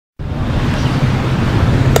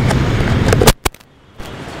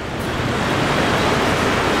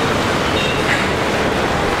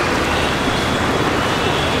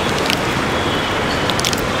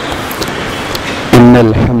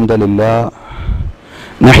الحمد لله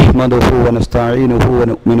نحمده ونستعينه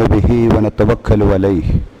ونؤمن به ونتوكل عليه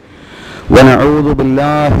ونعوذ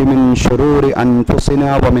بالله من شرور أنفسنا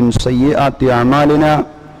ومن سيئات أعمالنا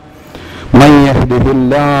من يهده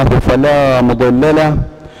الله فلا مضل له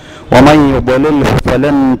ومن يضلله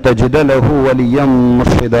فلن تجد له وليا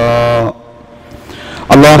مرشدا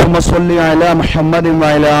اللهم صل على محمد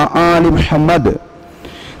وعلى آل محمد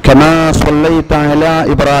كما صليت على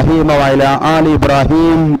إبراهيم وعلى آل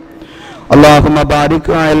إبراهيم اللهم بارك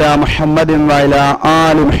على محمد وعلى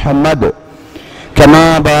آل محمد كما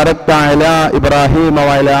باركت على إبراهيم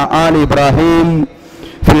وعلى آل إبراهيم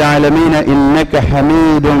في العالمين إنك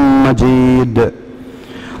حميد مجيد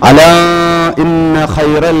ألا إن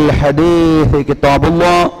خير الحديث كتاب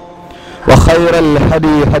الله وخير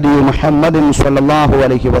الهدي هدي محمد صلى الله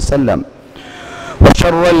عليه وسلم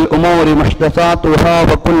وشر الأمور محدثاتها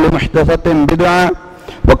وكل محدثة بدعة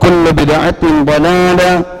وكل بدعة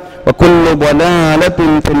ضلالة وكل ضلالة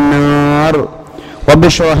في النار رب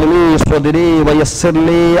اشرح لي صدري ويسر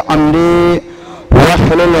لي أمري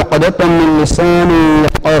واحلل عقدة من لساني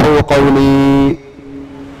يفقهوا قولي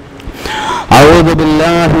أعوذ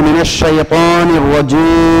بالله من الشيطان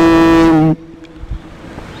الرجيم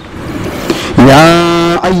يا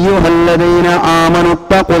أيها الذين آمنوا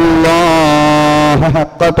اتقوا الله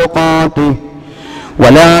حق تقاته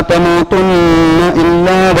ولا تموتن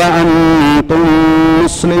إلا وأنتم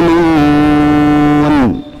مسلمون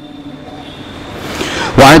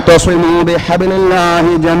واعتصموا بحبل الله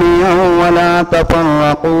جميعا ولا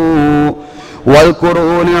تفرقوا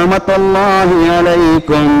واذكروا نعمة الله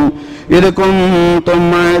عليكم إذ كنتم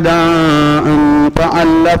أعداء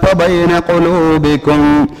فألف بين قلوبكم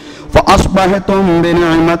فأصبحتم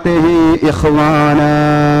بنعمته إخوانا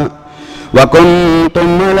وكنتم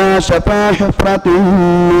على شفا حفرة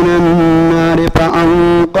من النار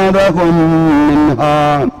فأنقذكم منها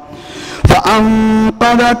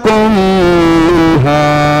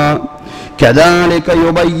كذلك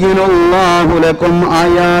يبين الله لكم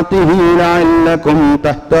آياته لعلكم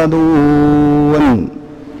تهتدون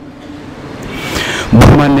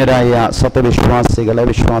ബഹുമാന്യരായ സത്യവിശ്വാസികളെ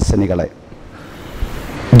വിശ്വാസിനികളെ,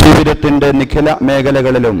 ജീവിതത്തിൻ്റെ നിഖില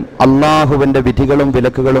മേഖലകളിലും അള്ളാഹുവിൻ്റെ വിധികളും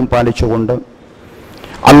വിലക്കുകളും പാലിച്ചുകൊണ്ട്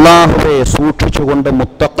അള്ളാഹുവെ സൂക്ഷിച്ചുകൊണ്ട്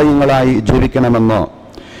മുത്തഖീങ്ങളായി ജീവിക്കണമെന്ന്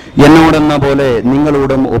എന്നോടെന്ന പോലെ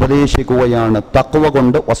നിങ്ങളോടും ഉപദേശിക്കുകയാണ്. തഖ്വ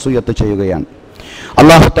കൊണ്ട് വസിയത്ത് ചെയ്യുകയാണ്.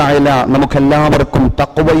 അല്ലാഹു തആല നമുക്കെല്ലാവർക്കും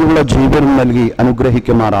തഖ്വയുള്ള ജീവിതം നൽകി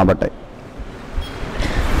അനുഗ്രഹിക്കുമാറാവട്ടെ.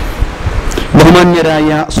 ബഹുമാന്യരായ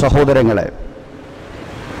സഹോദരങ്ങളെ,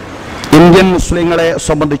 ഇന്ത്യൻ മുസ്ലിങ്ങളെ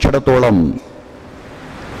സംബന്ധിച്ചിടത്തോളം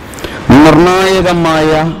നിർണായകമായ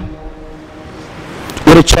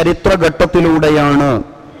ഒരു ചരിത്രഘട്ടത്തിലൂടെയാണ്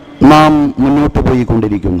നാം മുന്നോട്ട്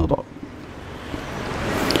പോയിക്കൊണ്ടിരിക്കുന്നത്.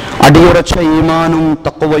 അടിയുറച്ച ഈമാനും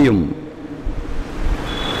തഖ്വയും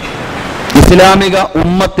ഇസ്ലാമിക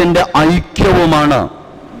ഉമ്മത്തിന്റെ ഐക്യവുമാണ്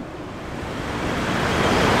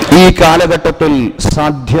ഈ കാലഘട്ടത്തിൽ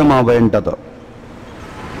സാധ്യമാവേണ്ടത്.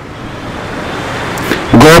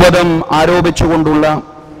 ഗോവധം ആരോപിച്ചുകൊണ്ടുള്ള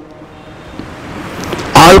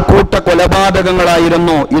ആൾക്കൂട്ട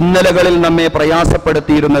കൊലപാതകങ്ങളായിരുന്നു ഇന്നലകളിൽ നമ്മെ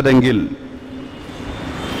പ്രയാസപ്പെടുത്തിയിരുന്നതെങ്കിൽ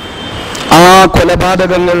ആ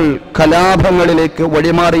കൊലപാതകങ്ങൾ കലാപങ്ങളിലേക്ക്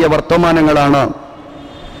വഴിമാറിയ വർത്തമാനങ്ങളാണ്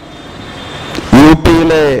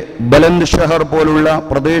യുപിയിലെ ബലന്ദ് ഷഹർ പോലുള്ള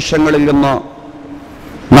പ്രദേശങ്ങളിൽ നിന്ന്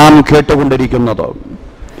നാം കേട്ടുകൊണ്ടിരിക്കുന്നത്.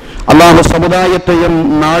 അല്ലാഹു സമുദായത്തെയും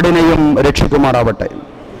നാടിനെയും രക്ഷിക്കുമാറാവട്ടെ.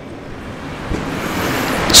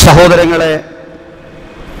 സഹോദരങ്ങളെ,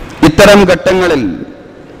 ഇത്തരം ഘട്ടങ്ങളിൽ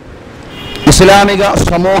ഇസ്ലാമിക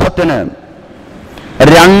സമൂഹത്തിന്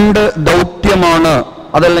രണ്ട് ദൗത്യമാണ്,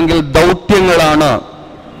 അതല്ലെങ്കിൽ ദൗത്യങ്ങളാണ്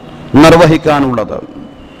നിർവഹിക്കാനുള്ളത്.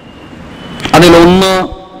 അതിലൊന്ന്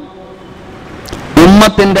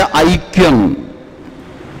ഉമ്മത്തിന്റെ ഐക്യം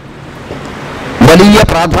വലിയ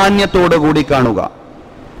പ്രാധാന്യത്തോടു കൂടി കാണുക.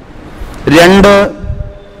 രണ്ട്,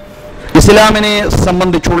 ഇസ്ലാമിനെ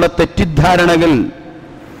സംബന്ധിച്ചുള്ള തെറ്റിദ്ധാരണകൾ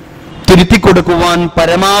തിരുത്തിക്കൊടുക്കുവാൻ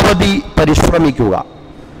പരമാവധി പരിശ്രമിക്കുക.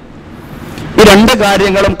 ഈ രണ്ട്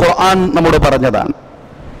കാര്യങ്ങളും ഖുർആൻ നമ്മോട് പറഞ്ഞതാണ്.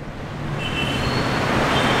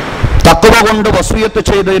 തഖ്വ കൊണ്ട് വസിയത്ത്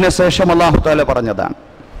ചെയ്തതിന് ശേഷം അല്ലാഹു തആല പറഞ്ഞതാണ്,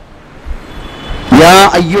 യാ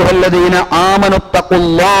അയ്യുഹല്ലദീന ആമനു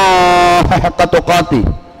തഖുല്ലാഹ ഹഖ തുഖാതി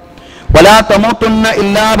വലാ തമൂതുന്ന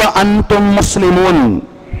ഇല്ലാ വഅൻതും മുസ്ലിമൂൻ.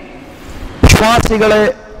 വിശ്വാസികളെ,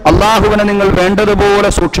 അല്ലാഹുവിനെ നിങ്ങൾ വേണ്ടതുപോലെ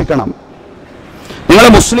സൂക്ഷിക്കണം. നിങ്ങൾ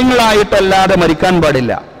മുസ്ലിങ്ങളായിട്ടല്ലാതെ മരിക്കാൻ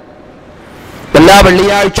പാടില്ല. എല്ലാ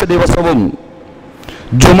വെള്ളിയാഴ്ച ദിവസവും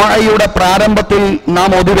ജുമുഅയുടെ പ്രാരംഭത്തിൽ നാം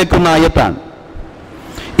ഓതിവെക്കുന്ന ആയത്താണ്.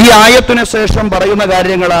 ഈ ആയത്തിനു ശേഷം പറയുന്ന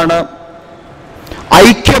കാര്യങ്ങളാണ്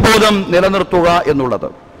ഐക്യബോധം നിലനിർത്തുക എന്നുള്ളത്.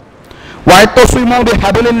 വഅതസിമു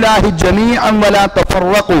ബിഹബ്ലില്ലാഹി ജമീഅൻ വലാ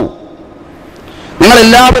തഫറഖു. നിങ്ങൾ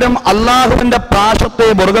എല്ലാവരും അല്ലാഹുവിന്റെ പാശത്തെ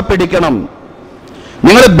മുറുകെ പിടിക്കണം,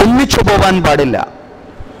 നിങ്ങൾ ഭിന്നിച്ചു പോവാൻ പാടില്ല.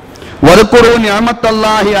 വദ്കുറൂ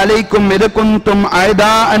നിഅമത്തല്ലാഹി അലൈക്കും ഇദ് കുൻതും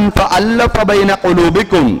അഅദാഅൻ ഫഅല്ലഫ ബൈന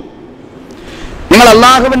ഖുലൂബിക്കും. നിങ്ങൾ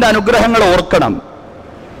അല്ലാഹുവിന്റെ അനുഗ്രഹങ്ങൾ ഓർക്കണം.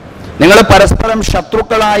 നിങ്ങൾ പരസ്പരം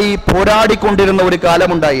ശത്രുക്കളായി പോരാടിക്കൊണ്ടിരുന്ന ഒരു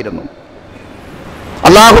കാലമുണ്ടായിരുന്നു.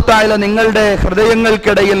 അല്ലാഹു തആല നിങ്ങളുടെ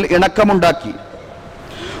ഹൃദയങ്ങൾക്കിടയിൽ ഇണക്കമുണ്ടാക്കി.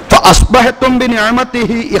 ഫഅസ്ബഹതും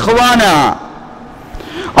ബിനിഅമതിഹി ഇഖ്വാന.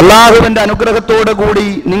 അല്ലാഹുവിന്റെ അനുഗ്രഹത്തോടു കൂടി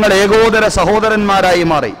നിങ്ങൾ ഏകോദര സഹോദരന്മാരായി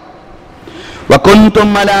മാറി. വകുൻതും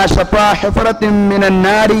അലാ ശഫാ ഹഫറത്തിൻ മിനൻ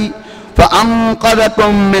നാരി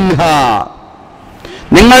ഫഅൻഖദകും മിൻഹാ.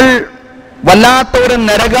 നിങ്ങൾ വല്ലാത്ത ഒരു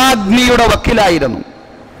നരകാഗ്നിയുടെ വക്കിലായിരുന്നു,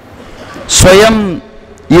 സ്വയം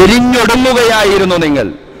എരിഞ്ഞൊടുങ്ങുകയായിരുന്നു നിങ്ങൾ.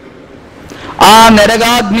 ആ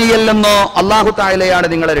നരകാഗ്നിയിൽ നിന്ന് അല്ലാഹു തആലയാണ്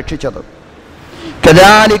നിങ്ങളെ രക്ഷിച്ചത്.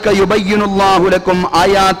 കദാലിക യുബയ്യിനുല്ലാഹു ലക്കും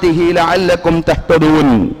ആയാതിഹി ലഅല്ലക്കും തഹ്തദൂൻ.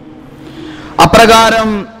 അപ്രകാരം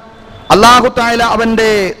അല്ലാഹു തആല അവന്റെ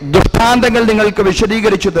ദൃഷ്ടാന്തങ്ങൾ നിങ്ങൾക്ക്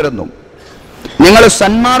വിശദീകരിച്ചു തരുന്നു, നിങ്ങൾ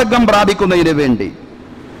സന്മാർഗം പ്രാപിക്കുന്നതിന് വേണ്ടി.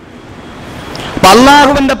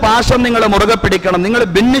 അല്ലാഹുവിന്റെ പാശം നിങ്ങൾ മുറുകെ പിടിക്കണം, നിങ്ങൾ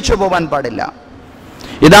ഭിന്നിച്ചു പോവാൻ പാടില്ല.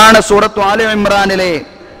 ഇതാണ് സൂറത്ത് ആല ഇമ്രാനിലെ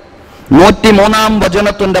 103-ാം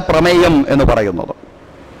വചനത്തിന്റെ പ്രമേയം എന്ന് പറയുന്നത്.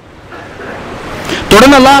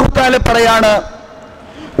 തുടർന്ന് അല്ലാഹു തആല പറയാണ്,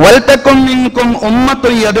 വൽതകും മിൻകും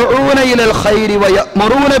ഉമ്മത്തുൻ യദ്ഊന ഇലൽ ഖൈരി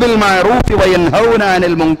വയഅ്മുറൂന ബിൽ മഅറൂഫി വയൻഹൗന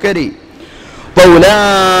അനിൽ മുൻകരി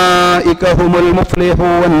വഉലൈക ഹുമുൽ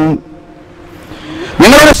മുഫ്ലിഹൂൻ.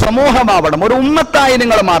 നിങ്ങളൊരു സമൂഹമാവണം, ഒരു ഉമ്മത്തായി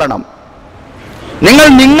നിങ്ങൾ മാറണം. നിങ്ങൾ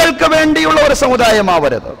നിങ്ങൾക്ക് വേണ്ടിയുള്ള ഒരു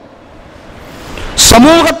സമുദായമാവരുത്,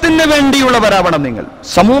 സമൂഹത്തിന് വേണ്ടിയുള്ളവരാവണം നിങ്ങൾ.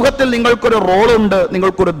 സമൂഹത്തിൽ നിങ്ങൾക്കൊരു റോളുണ്ട്,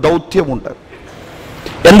 നിങ്ങൾക്കൊരു ദൗത്യമുണ്ട്.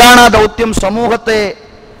 എന്താണ് ആ ദൗത്യം? സമൂഹത്തെ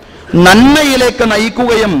നന്മയിലേക്ക്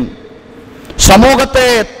നയിക്കുകയും സമൂഹത്തെ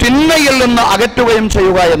തിന്മയിൽ നിന്ന് അകറ്റുകയും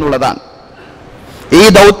ചെയ്യുക എന്നുള്ളതാണ്. ഈ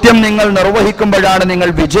ദൗത്യം നിങ്ങൾ നിർവഹിക്കുമ്പോഴാണ് നിങ്ങൾ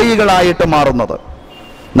വിജയികളായിട്ട് മാറുന്നത്.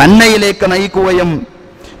 നന്മയിലേക്ക് നയിക്കുകയും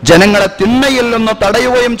ജനങ്ങളെ തിന്മയിൽ നിന്ന്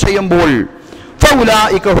തടയുകയും ചെയ്യുമ്പോൾ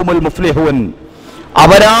ഫൗലായിക ഹുമുൽ മുഫ്ലിഹൂൻ,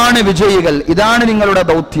 അവരാണ് വിജയികൾ. ഇതാണ് നിങ്ങളുടെ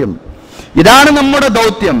ദൗത്യം, ഇതാണ് നമ്മുടെ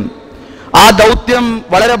ദൗത്യം. ആ ദൗത്യം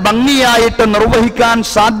വളരെ ഭംഗിയായിട്ട് നിർവഹിക്കാൻ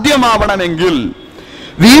സാധ്യമാവണമെങ്കിൽ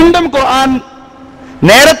വീണ്ടും ഖുർആൻ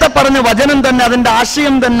നേരത്തെ പറഞ്ഞ വചനം തന്നെ, അതിന്റെ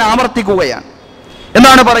ആശയം തന്നെ ആവർത്തിക്കുകയാണ്.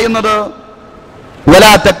 എന്താണ് പറയുന്നത്?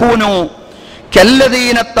 വലാ തകൂനു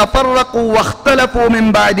കല്ലദീന തഫറഖു വഖ്തലഫു മിൻ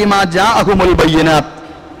ബഅദി മാ ജാഅഹുമുൽ ബയ്യിനാത്ത്.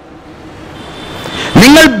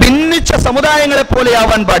 നിങ്ങൾ ഭിന്നിച്ച സമുദായങ്ങളെ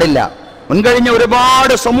പോലെയാവാൻ പാടില്ല. മുൻകഴിഞ്ഞ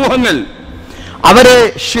ഒരുപാട് സമൂഹങ്ങൾ അവര്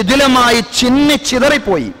ശിഥിലമായി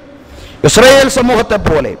ചിന്നിച്ചിതറിപ്പോയി, ഇസ്രായേൽ സമൂഹത്തെ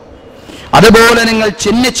പോലെ. അതുപോലെ നിങ്ങൾ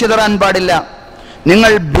ചിന്നിച്ചിതറാൻ പാടില്ല,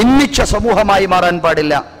 നിങ്ങൾ ഭിന്നിച്ച സമൂഹമായി മാറാൻ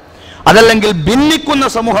പാടില്ല, അതല്ലെങ്കിൽ ഭിന്നിക്കുന്ന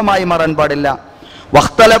സമൂഹമായി മാറാൻ പാടില്ല.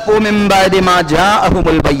 വഖ്തലഫു മിൻ ബഅദി മാ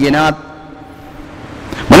ജാഅഹുമുൽ ബയ്യിനാത്ത്.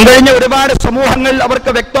 മുൻകഴിഞ്ഞ ഒരുപാട് സമൂഹങ്ങൾ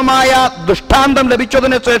അവർക്ക് വ്യക്തമായ ദൃഷ്ടാന്തം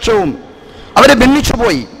ലഭിച്ചതിന് ശേഷവും അവര്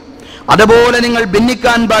ഭിന്നിച്ചുപോയി. അതുപോലെ നിങ്ങൾ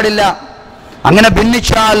ഭിന്നിക്കാൻ പാടില്ല. അങ്ങനെ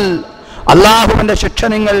ഭിന്നിച്ചാൽ അല്ലാഹുവിന്റെ ശിക്ഷ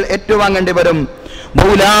നിങ്ങൾ ഏറ്റുവാങ്ങേണ്ടി വരും.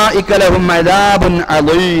 ബൗലായിക ലഹും അദാബുൻ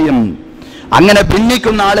അദീം. അങ്ങനെ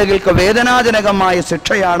ഭിന്നിക്കുന്ന ആളുകൾക്ക് വേദനാജനകമായ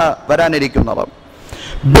ശിക്ഷയാണ് വരാനിരിക്കുന്നത്.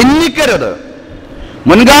 ഭിന്നിക്കരുത്,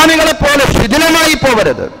 മുൻഗാമികളെ പോലെ ശിഥിലമായി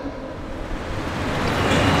പോവരുത്.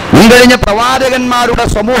 മുൻകഴിഞ്ഞ പ്രവാചകന്മാരുടെ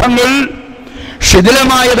സമൂഹങ്ങൾ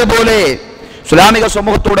ശിഥിലമായതുപോലെ ഇസ്ലാമിക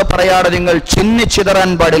സമൂഹത്തോട് പറയാതെ നിങ്ങൾ ചിന്നിച്ചിതറാൻ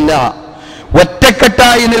പാടില്ല.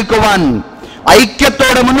 ഒറ്റക്കെട്ടായി നിൽക്കുവാൻ,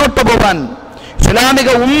 ഐക്യത്തോടെ മുന്നോട്ട് പോകാൻ ഇസ്ലാമിക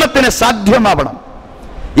ഉമ്മത്തിന് സാധ്യമാവണം.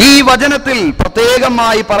 ഈ വചനത്തിൽ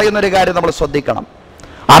പ്രത്യേകമായി പറയുന്നൊരു കാര്യം നമ്മൾ ശ്രദ്ധിക്കണം.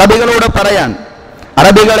 അറബികളോട് പറയാൻ,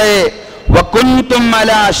 അറബികളെ വകുൻതും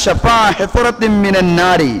അലാ ശഫാ ഹഫറത്തിൻ മിനൻ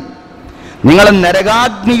നാരി, നിങ്ങൾ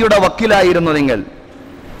നരകാഗ്നിയുടെ വക്കിലായിരുന്നു. നിങ്ങൾ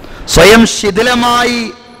സ്വയം ശിഥിലമായി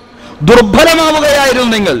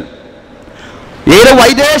ദുർബലമാവുകയായിരുന്നു. നിങ്ങൾ ഏത്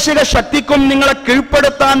വൈദേശിക ശക്തിക്കും നിങ്ങളെ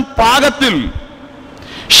കീഴ്പ്പെടുത്താൻ പാകത്തിൽ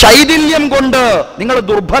ശൈഥില്യം കൊണ്ട് നിങ്ങൾ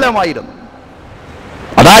ദുർബലമായിരുന്നു.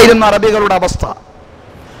 അതായിരുന്നു അറബികളുടെ അവസ്ഥ.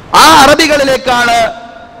 ആ അറബികളിലേക്കാണ്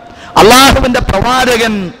അള്ളാഹുവിന്റെ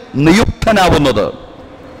പ്രവാചകൻ നിയുക്തനാവുന്നത്.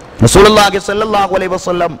 റസൂലുള്ളാഹി സ്വല്ലല്ലാഹു അലൈഹി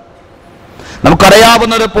വസല്ലം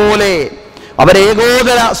നമുക്കറിയാവുന്നത് പോലെ അവരെ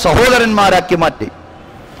ഏകോദര സഹോദരന്മാരാക്കി മാറ്റി.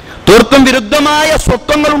 തീർത്തും വിരുദ്ധമായ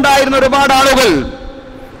സ്വത്വങ്ങൾ ഉണ്ടായിരുന്ന ഒരുപാട് ആളുകൾ,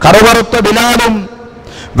 കറുകറുത്ത ബിലാലും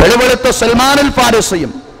വെളുവെളുത്ത സൽമാനുൽ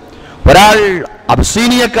ഫാരിസിയും, ഒരാൾ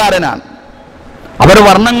അബ്സീനിയക്കാരനാണ്, അവർ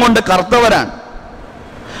വർണ്ണം കൊണ്ട് കറുത്തവരാണ്,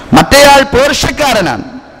 മറ്റേയാൾ പേർഷ്യക്കാരനാണ്,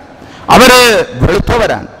 അവര്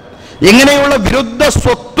വെളുത്തവരാണ്. ഇങ്ങനെയുള്ള വിരുദ്ധ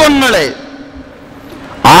സ്വത്വങ്ങളെ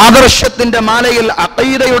ആദർശത്തിന്റെ മാലയിൽ,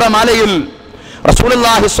 അഖീദയുടെ മാലയിൽ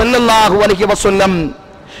റസൂലുള്ളാഹി സ്വല്ലല്ലാഹു അലൈഹി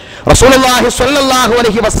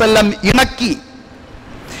വസല്ലം ഇണക്കി.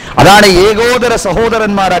 അതാണ് ഏകോദര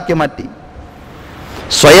സഹോദരന്മാരാക്കി മാറ്റി.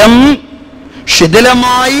 സ്വയം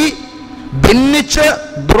ശിഥിലമായി, ഭിന്നിച്ച്,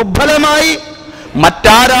 ദുർബലമായി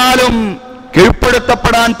മറ്റാരാലും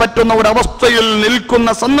കീഴ്പ്പെടുത്തപ്പെടാൻ പറ്റുന്ന ഒരവസ്ഥയിൽ നിൽക്കുന്ന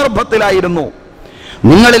സന്ദർഭത്തിലായിരുന്നു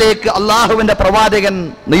നിങ്ങളിലേക്ക് അള്ളാഹുവിന്റെ പ്രവാചകൻ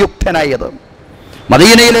നിയുക്തനായത്.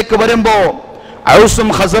 മദീനയിലേക്ക് വരുമ്പോ ഔസും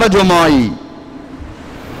ഖസ്റജുമായി,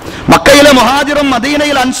 മക്കയിലെ മുഹാജിറും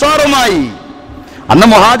മദീനയിൽ അൻസാറുമായി. അന്ന്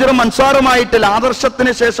മുഹാജിറും അൻസാറുമായിട്ടില്ല,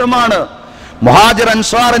 ആദർശത്തിന് ശേഷമാണ് മുഹാജിർ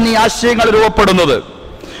അൻസാർ എന്നീ ആശയങ്ങൾ രൂപപ്പെടുന്നത്.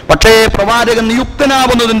 പക്ഷേ പ്രവാചകൻ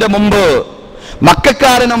നിയുക്തനാവുന്നതിന്റെ മുമ്പ്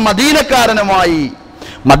മക്കക്കാരനും മദീനക്കാരനുമായി,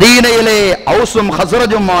 മദീനയിലെ ഔസും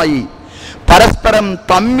ഖസ്റജുമായി പരസ്പരം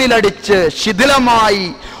തമ്മിലടിച്ച് ശിഥിലമായി,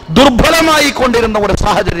 ദുർബലമായി കൊണ്ടിരുന്ന ഒരു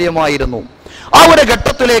സാഹചര്യമായിരുന്നു. ആ ഒരു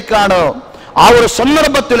ഘട്ടത്തിലേക്കാണ്, ആ ഒരു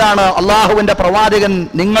സന്ദർഭത്തിലാണ് അള്ളാഹുവിന്റെ പ്രവാചകൻ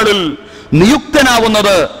നിങ്ങളിൽ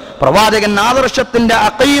നിയുക്തനാവുന്നത്. പ്രവാചകൻ ആദർശത്തിന്റെ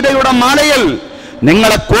അഖീദയുടെ മാലയിൽ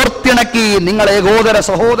നിങ്ങളെ കോർത്തിണക്കി, നിങ്ങൾ ഏകോദര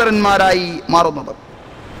സഹോദരന്മാരായി മാറുന്നത്.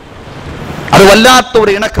 അത്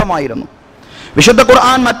വല്ലാത്തൊരു ഇണക്കമായിരുന്നു. വിശുദ്ധ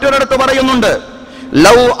ഖുർആൻ മറ്റൊരിടത്ത് പറയുന്നുണ്ട്,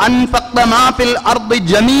 ലൗ അൻഫഖ്ത മാ ഫിൽ അർദി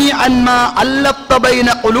ജമീഅൻ മാ അല്ലഫ്ത ബൈന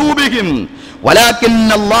ഖുലൂബിഹിം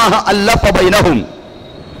വലാകിന്നല്ലാഹ അല്ലഫ ബൈനഹും.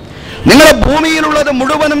 നിങ്ങൾ ഭൂമിയിലുള്ളത്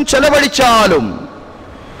മുഴുവനും ചെലവഴിച്ചാലും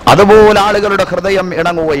അതുപോലെ ആളുകളുടെ ഹൃദയം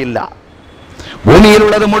ഇണങ്ങുകയില്ല.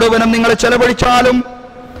 ഭൂമിയിലുള്ളത് മുഴുവനും നിങ്ങൾ ചെലവഴിച്ചാലും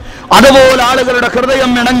അതുപോലെ ആളുകളുടെ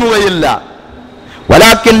ഹൃദയം ഇണങ്ങുകയില്ല.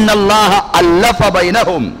 വലാകിന്നല്ലാഹ അല്ലഫ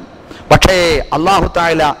ബൈനഹും. പക്ഷേ അല്ലാഹു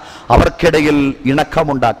തആല അവർക്കിടയിൽ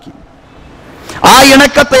ഇണക്കമുണ്ടാക്കി. ആ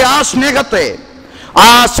ഇണക്കത്തെ, ആ സ്നേഹത്തെ, ആ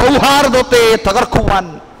സൗഹാർദ്ദത്തെ തകർക്കുവാൻ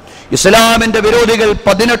ഇസ്ലാമിന്റെ വിരോധികൾ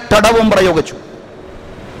 18 അടവും പ്രയോഗിച്ചു.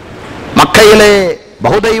 മക്കയിലെ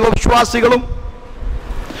ബഹുദൈവ വിശ്വാസികളും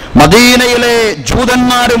മദീനയിലെ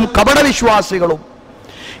ജൂതന്മാരും കപടവിശ്വാസികളും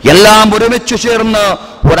എല്ലാം ഒരുമിച്ച് ചേർന്ന്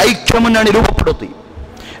ഒരു ഐക്യമുന്നണി രൂപപ്പെടുത്തി.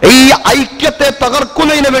 ഈ ഐക്യത്തെ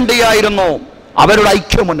തകർക്കുന്നതിന് വേണ്ടിയായിരുന്നു അവരുടെ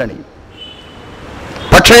ഐക്യമുന്നണി.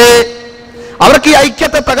 പക്ഷേ അവർക്ക് ഈ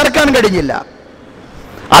ഐക്യത്തെ തകർക്കാൻ കഴിഞ്ഞില്ല.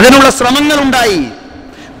 അതിനുള്ള ശ്രമങ്ങൾ ഉണ്ടായി.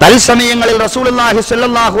 തൽസമയങ്ങളിൽ റസൂലുള്ളാഹി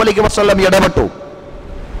സ്വല്ലല്ലാഹു അലൈഹി വസല്ലം ഇടപെട്ടു.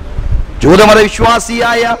 ജൂതമത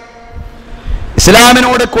വിശ്വാസിയായ,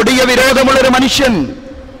 ഇസ്ലാമിനോട് കൊടിയ വിരോധമുള്ളൊരു മനുഷ്യൻ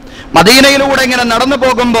മദീനയിലൂടെ ഇങ്ങനെ നടന്നു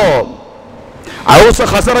പോകുമ്പോ ഔസ്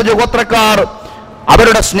ഖസ്റജ് ഗോത്രക്കാർ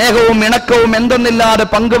അവരുടെ സ്നേഹവും ഇണക്കവും എന്തെന്നില്ലാതെ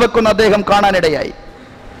പങ്കുവെക്കുന്ന അദ്ദേഹം കാണാനിടയായി.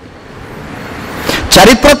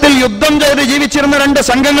 ചരിത്രത്തിൽ യുദ്ധം ചെയ്ത് ജീവിച്ചിരുന്ന 2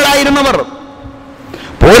 സംഘങ്ങളായിരുന്നവർ.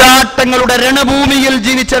 പോരാട്ടങ്ങളുടെ രണഭൂമിയിൽ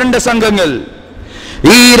ജീവിച്ച 2 സംഘങ്ങൾ.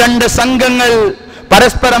 ഈ 2 സംഘങ്ങൾ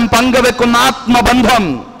പരസ്പരം പങ്കുവെക്കുന്ന ആത്മബന്ധം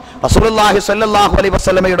റസൂലുള്ളാഹി സ്വല്ലല്ലാഹു അലൈഹി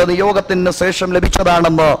വസല്ലമയുടെ നിയോഗത്തിന് ശേഷം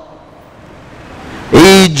ലഭിച്ചതാണെന്ന് ഈ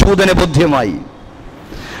ജൂതന് ബോധ്യമായി.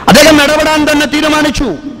 അദ്ദേഹം ഇടപെടാൻ തന്നെ തീരുമാനിച്ചു.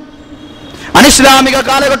 അനിസ്ലാമിക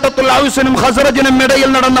കാലഘട്ടത്തിൽ ഔസിനും ഖസ്റജിനും ഇടയിൽ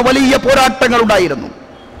നടന്ന വലിയ പോരാട്ടങ്ങൾ ഉണ്ടായിരുന്നു.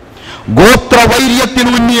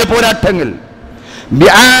 ഗോത്രവൈര്യത്തിനൂന്നിയ പോരാട്ടങ്ങൾ.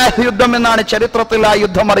 ബിആഹ് യുദ്ധം എന്നാണ് ചരിത്രത്തിൽ ആ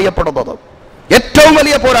യുദ്ധം അറിയപ്പെടുന്നത്. ഏറ്റവും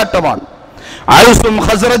വലിയ പോരാട്ടമാണ്. ഔസും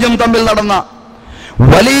ഖസ്റജും തമ്മിൽ നടന്ന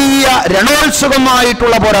വലിയ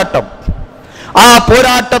രണോത്സവമായിട്ടുള്ള പോരാട്ടം. ആ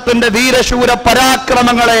പോരാട്ടത്തിന്റെ വീരശൂര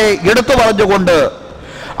പരാക്രമങ്ങളെ എടുത്തു പറഞ്ഞുകൊണ്ട്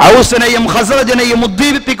ഔസിനെയും ഖസ്റജിനെയും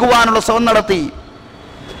ഉദ്ദീപിപ്പിക്കുവാനുള്ള ശ്രമം നടത്തി.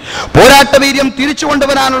 പോരാട്ടവീര്യം തിരിച്ചു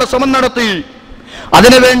കൊണ്ടുവരാനുള്ള ശ്രമം നടത്തി.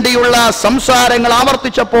 അതിനുവേണ്ടിയുള്ള സംസാരങ്ങൾ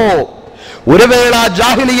ആവർത്തിച്ചപ്പോ ഒരു വേള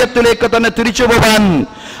ജാഹിലിയത്തിലേക്ക് തന്നെ തിരിച്ചു പോകാൻ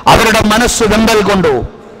അവരുടെ മനസ്സ് വെമ്പൽ കൊണ്ടു.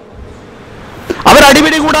 അവർ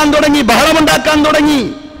അടിപിടി കൂടാൻ തുടങ്ങി, ബഹളമുണ്ടാക്കാൻ തുടങ്ങി,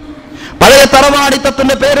 പഴയ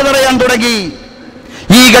തറവാടിത്തത്തിന്റെ പേര് പറയാൻ തുടങ്ങി.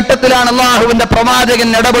 ഈ ഘട്ടത്തിലാണ് അള്ളാഹുവിന്റെ പ്രവാചകൻ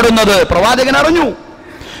ഇടപെടുന്നത്. പ്രവാചകൻ അറിഞ്ഞു.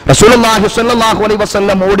 റസൂലുള്ളാഹി സ്വല്ലല്ലാഹു അലൈഹി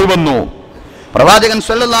വസല്ലം ഓടി വന്നു. പ്രവാചകൻ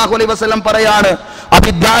സ്വല്ലല്ലാഹു അലൈഹി വസല്ലം പറയാണ്,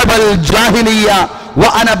 അബിദ്ദഅബൽ ജാഹിലിയ്യ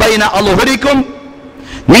വഅന ബൈന അൽഹുരിക്കും.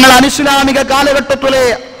 നിങ്ങൾ അനിസ്ലാമിക കാലഘട്ടത്തിലെ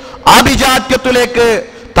ആഭിജാത്യത്തിലേക്ക്,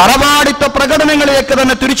 തറവാടിത്ത പ്രകടനങ്ങളിലേക്ക്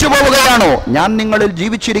തന്നെ തിരിച്ചു പോവുകയാണോ? ഞാൻ നിങ്ങളിൽ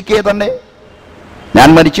ജീവിച്ചിരിക്കെ തന്നെ, ഞാൻ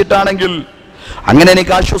മരിച്ചിട്ടാണെങ്കിൽ അങ്ങനെ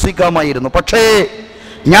എനിക്ക് ആശ്വസിക്കാമായിരുന്നു. പക്ഷേ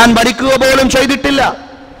ഞാൻ മരിക്കുക പോലും ചെയ്തിട്ടില്ല.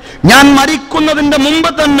 ഞാൻ മരിക്കുന്നതിന്റെ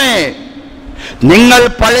മുമ്പ് തന്നെ നിങ്ങൾ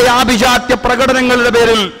പഴയ ആഭിജാത്യ പ്രകടനങ്ങളുടെ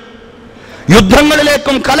പേരിൽ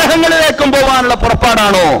യുദ്ധങ്ങളിലേക്കും കലഹങ്ങളിലേക്കും പോകാനുള്ള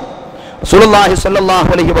പുറപ്പാടാണോ? റസൂലുള്ളാഹി സ്വല്ലല്ലാഹു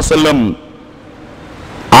അലൈഹി വസല്ലം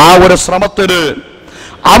ആ ഒരു ശ്രമത്തിന്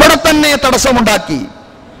അവിടെ തന്നെ തടസ്സമുണ്ടാക്കി.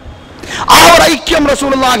 ആ ഒരു ഐക്യം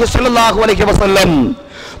റസൂലുള്ളാഹി സ്വല്ലല്ലാഹു അലൈഹി വസല്ലം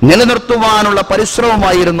നിലനിർത്തുവാനുള്ള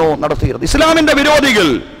പരിശ്രമമായിരുന്നു നടത്തിയിരുന്നത്. ഇസ്ലാമിന്റെ വിരോധികൾ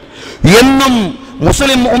എന്നും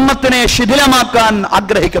മുസ്ലിം ഉമ്മത്തിനെ ശിഥിലമാക്കാൻ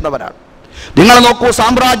ആഗ്രഹിക്കുന്നവരാണ്. നിങ്ങൾ നോക്കൂ,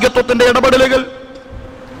 സാമ്രാജ്യത്വത്തിന്റെ ഇടപെടലുകൾ,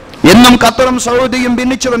 എന്നും ഖത്തറും സൗദിയും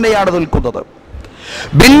ഭിന്നിച്ചു തന്നെയാണ് നിൽക്കുന്നത്.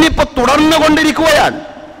 ഭിന്നിപ്പ് തുടർന്നുകൊണ്ടിരിക്കുകയാണ്.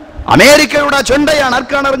 അമേരിക്കയുടെ അജണ്ടയാണ്,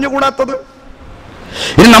 ആർക്കാണ് അറിഞ്ഞുകൂടാത്തത്?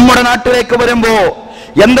 ഇനി നമ്മുടെ നാട്ടിലേക്ക് വരുമ്പോ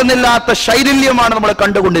എന്തെന്നില്ലാത്ത ശൈഥില്യമാണ് നമ്മൾ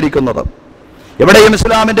കണ്ടുകൊണ്ടിരിക്കുന്നത്. എവിടെയും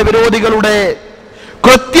ഇസ്ലാമിന്റെ വിരോധികളുടെ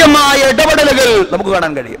കൃത്യമായ ഇടപെടലുകൾ നമുക്ക്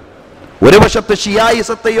കാണാൻ കഴിയും. ഒരു വശത്ത്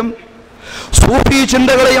ഷിയായിസത്തെയും സൂഫി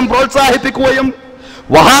ചിന്തകളെയും പ്രോത്സാഹിപ്പിക്കുകയും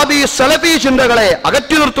വഹാബി സലഫി ചിന്തകളെ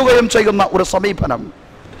അകറ്റി നിർത്തുകയും ചെയ്യുന്ന ഒരു സമീപനം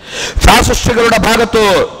ഫാസിസ്റ്റുകളുടെ ഭാഗത്ത്,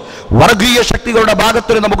 വർഗീയ ശക്തികളുടെ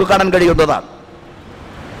ഭാഗത്ത് നമുക്ക് കാണാൻ കഴിയുന്നതാണ്.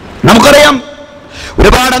 നമുക്കറിയാം,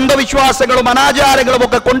 ഒരുപാട് അന്ധവിശ്വാസങ്ങളും അനാചാരങ്ങളും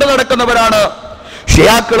ഒക്കെ കൊണ്ടു നടക്കുന്നവരാണ്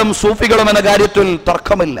ഷിയാക്കളും സൂഫികളും എന്ന കാര്യത്തിൽ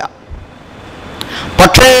തർക്കമില്ല.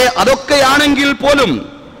 പക്ഷേ അതൊക്കെയാണെങ്കിൽ പോലും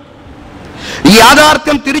ഈ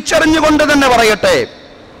യാഥാർത്ഥ്യം തിരിച്ചറിഞ്ഞുകൊണ്ട് തന്നെ പറയട്ടെ,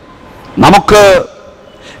 നമുക്ക്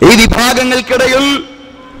ഈ വിഭാഗങ്ങൾക്കിടയിൽ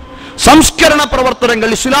സംസ്കരണ പ്രവർത്തനങ്ങൾ,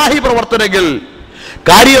 ഇസ്ലാഹി പ്രവർത്തനങ്ങൾ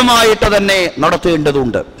കാര്യമായിട്ട് തന്നെ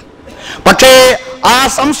നടത്തേണ്ടതുണ്ട്. പക്ഷേ ആ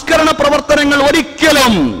സംസ്കരണ പ്രവർത്തനങ്ങൾ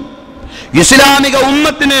ഒരിക്കലും ഇസ്ലാമിക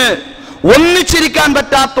ഉമ്മത്തിന് ഒന്നിച്ചിരിക്കാൻ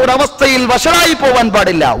പറ്റാത്ത ഒരവസ്ഥയിൽ വഷളായി പോവാൻ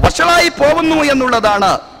പാടില്ല. വഷളായി പോകുന്നു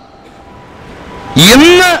എന്നുള്ളതാണ്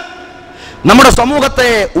ഇന്ന് നമ്മുടെ സമൂഹത്തെ,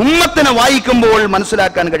 ഉമ്മത്തിനെ വായിക്കുമ്പോൾ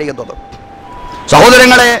മനസ്സിലാക്കാൻ കഴിയുന്നത്.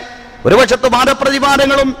 സഹോദരങ്ങളെ, ഒരു വശത്ത്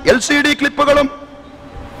വാദപ്രതിവാദങ്ങളും LCD ക്ലിപ്പുകളും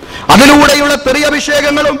അതിലൂടെയുള്ള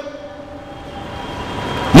തെറിയഭിഷേകങ്ങളും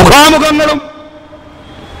മുഖാമുഖങ്ങളും,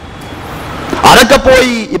 അതൊക്കെ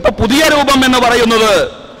പോയി ഇപ്പൊ പുതിയ രൂപം എന്ന് പറയുന്നത്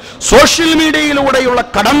സോഷ്യൽ മീഡിയയിലൂടെയുള്ള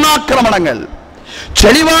കടന്നാക്രമണങ്ങൾ,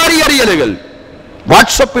 ചെളിവാരി അറിയലുകൾ,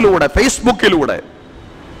 വാട്സപ്പിലൂടെ, ഫേസ്ബുക്കിലൂടെ,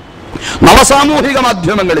 നവസാമൂഹിക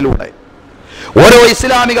മാധ്യമങ്ങളിലൂടെ ഓരോ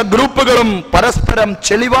ഇസ്ലാമിക ഗ്രൂപ്പുകളും പരസ്പരം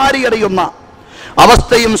ചെളിവാരി അറിയുന്ന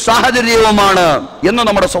അവസ്ഥയും സാഹചര്യവുമാണ് എന്ന്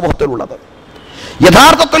നമ്മുടെ സമൂഹത്തിലുള്ളത്.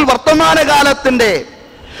 യഥാർത്ഥത്തിൽ വർത്തമാനകാലത്തിന്റെ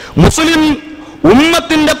മുസ്ലിം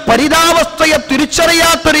ഉമ്മത്തിന്റെ പരിതാവസ്ഥയെ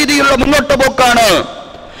തിരിച്ചറിയാത്ത രീതിയിലുള്ള മുന്നോട്ട് പോക്കാണ്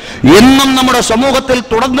എന്നും നമ്മുടെ സമൂഹത്തിൽ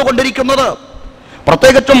തുടർന്നുകൊണ്ടിരിക്കുന്നത്.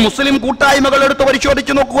 പ്രത്യേകിച്ചും മുസ്ലിം കൂട്ടായ്മകൾ എടുത്ത്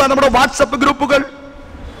പരിശോധിച്ചു നോക്കുക. നമ്മുടെ വാട്സപ്പ് ഗ്രൂപ്പുകൾ,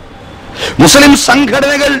 മുസ്ലിം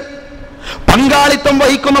സംഘടനകൾ പങ്കാളിത്തം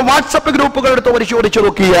വഹിക്കുന്ന വാട്സപ്പ് ഗ്രൂപ്പുകൾ എടുത്ത് പരിശോധിച്ചു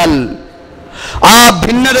നോക്കിയാൽ ആ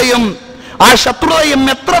ഭിന്നതയും ആ ശത്രുതയും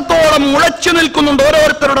എത്രത്തോളം മുളച്ചു നിൽക്കുന്നുണ്ട്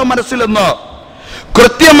ഓരോരുത്തരുടെ മനസ്സിലെന്ന്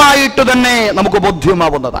കൃത്യമായിട്ട് തന്നെ നമുക്ക്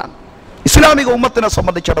ബോധ്യമാവുന്നതാണ്. ഇസ്ലാമിക ഉമ്മത്തിനെ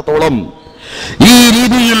സംബന്ധിച്ചിടത്തോളം ഈ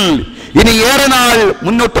രീതിയിൽ ഇനി ഏറെ നാൾ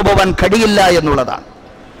മുന്നോട്ട് പോകാൻ കഴിയില്ല എന്നുള്ളതാണ്.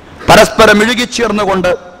 പരസ്പരം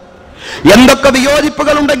ഇഴുകിച്ചേർന്നുകൊണ്ട് എന്തൊക്കെ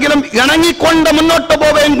വിയോജിപ്പുകൾ ഉണ്ടെങ്കിലും ഇണങ്ങിക്കൊണ്ട് മുന്നോട്ട്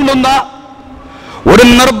പോവേണ്ടുന്ന ഒരു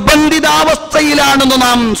നിർബന്ധിതാവസ്ഥയിലാണെന്ന്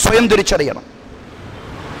നാം സ്വയം തിരിച്ചറിയണം.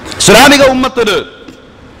 ഇസ്ലാമിക ഉമ്മത്തിന്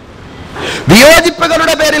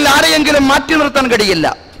വിയോജിപ്പുകളുടെ പേരിൽ ആരെയെങ്കിലും മാറ്റി നിർത്താൻ കഴിയില്ല,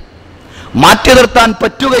 മാറ്റി നിർത്താൻ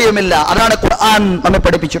പറ്റുകയുമില്ല. അതാണ് ഖുർആൻ നമ്മെ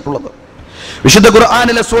പഠിപ്പിച്ചിട്ടുള്ളത്. വിശുദ്ധ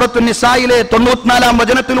ഖുർആനിലെ സൂറത്തു നിസായിലെ 94-ാം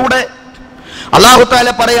വചനത്തിലൂടെ അല്ലാഹു തആല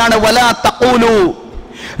പറയാണ്, വലാ തഖൂലു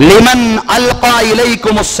ലിമൻ അൽഖാ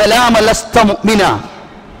ഇലൈക്കുമുസ് സലാമ ലസ്ത മുഅ്മിന.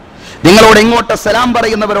 നിങ്ങളോട് ഇങ്ങോട്ട് സലാം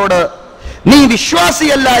പറയുന്നവരോട് നീ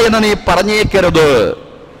വിശ്വാസിയല്ല എന്ന് നീ പറഞ്ഞേക്കരുത്,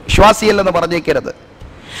 വിശ്വാസിയല്ലെന്ന് പറഞ്ഞേക്കരുത്.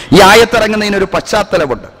 ഈ ആയത്തിറങ്ങുന്നതിനൊരു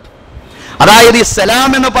പശ്ചാത്തലമുണ്ട്. അതായത് ഈ സലാം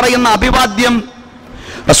എന്ന് പറയുന്ന അഭിവാദ്യം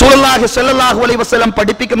റസൂലുള്ളാഹി സ്വല്ലല്ലാഹു അലൈഹി വസല്ലം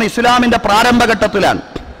പഠിപ്പിക്കുന്ന ഇസ്ലാമിന്റെ പ്രാരംഭഘട്ടത്തിലാണ്.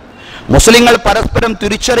 മുസ്ലിങ്ങൾ പരസ്പരം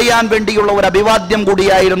തിരിച്ചറിയാൻ വേണ്ടിയുള്ള ഒരു അഭിവാദ്യം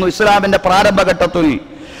കൂടിയായിരുന്നു ഇസ്ലാമിന്റെ പ്രാരംഭഘട്ടത്തിൽ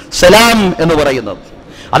സലാം എന്ന് പറയുന്നത്.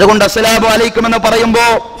 അതുകൊണ്ട് അസ്സലാമു അലൈക്കും എന്ന്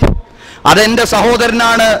പറയുമ്പോൾ അതെന്റെ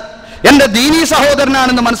സഹോദരനാണ്, എന്റെ ദീനീ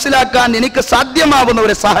സഹോദരനാണെന്ന് മനസ്സിലാക്കാൻ എനിക്ക് സാധ്യമാവുന്ന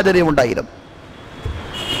ഒരു സാഹചര്യം ഉണ്ടായിരുന്നു.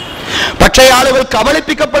 പക്ഷേ ആളുകൾ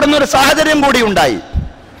കബളിപ്പിക്കപ്പെടുന്ന ഒരു സാഹചര്യം കൂടി ഉണ്ടായി.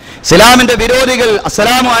 ഇസ്ലാമിന്റെ വിരോധികൾ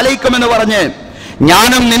അസ്സലാമു അലൈക്കും എന്ന് പറഞ്ഞ്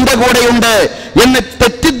ഞാനും നിന്റെ കൂടെയുണ്ട് എന്ന്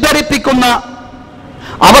തെറ്റിദ്ധരിപ്പിക്കുന്ന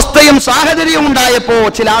അവസ്ഥയും സാഹചര്യവും ഉണ്ടായപ്പോ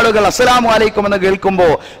ചില ആളുകൾ അസ്സലാമു അലൈക്കും എന്ന് കേൾക്കുമ്പോ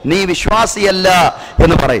നീ വിശ്വാസിയല്ല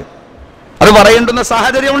എന്ന് പറയും. അത് പറയേണ്ടുന്ന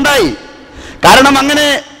സാഹചര്യം ഉണ്ടായി. കാരണം അങ്ങനെ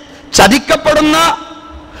ചതിക്കപ്പെടുന്ന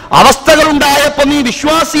അവസ്ഥകൾ ഉണ്ടായപ്പോ നീ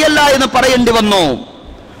വിശ്വാസിയല്ല എന്ന് പറയേണ്ടി വന്നു.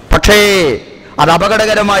 പക്ഷേ അത്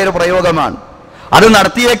അപകടകരമായൊരു പ്രയോഗമാണ്. അത്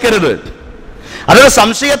നടത്തിയേക്കരുത്. അതൊരു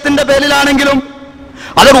സംശയത്തിന്റെ പേരിലാണെങ്കിലും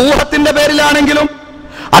അതൊരു ഊഹത്തിന്റെ പേരിലാണെങ്കിലും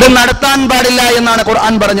അത് നടത്താൻ പാടില്ല എന്നാണ്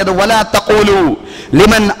ഖുർആൻ പറഞ്ഞത്. വലാ തഖൂലു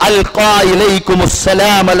ലിമൻ അൽഖാ ഇലൈക്കുമുസ്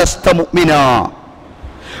സലാമ ലസ്ത മുഅ്മിന.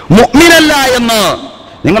 മുഅ്മിനല്ല എന്ന്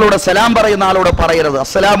നിങ്ങളോട് സലാം പറയുന്ന ആളോട് പറയരുത്.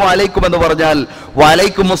 അസ്സലാമു അലൈക്കും എന്ന് പറഞ്ഞാൽ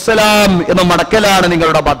വഅലൈക്കുമുസ്സലാം എന്ന് മടക്കലാണ്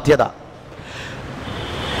നിങ്ങളുടെ ബാധ്യത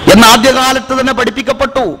എന്ന് ആദ്യകാലത്ത് തന്നെ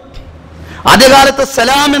പഠിപ്പിക്കപ്പെട്ടു. ആദ്യകാലത്ത്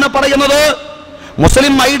സലാം എന്ന് പറയുന്നത്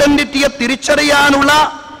മുസ്ലിം ഐഡന്റിറ്റിയെ തിരിച്ചറിയാനുള്ള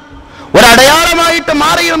ഒരടയാളമായിട്ട്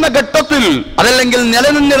മാറിയിരുന്ന ഘട്ടത്തിൽ, അതല്ലെങ്കിൽ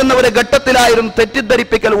നിലനിന്നിരുന്ന ഒരു ഘട്ടത്തിലായിരുന്നു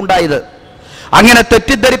തെറ്റിദ്ധരിപ്പിക്കൽ ഉണ്ടായത്. അങ്ങനെ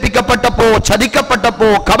തെറ്റിദ്ധരിപ്പിക്കപ്പെട്ടപ്പോ, ചതിക്കപ്പെട്ടപ്പോ,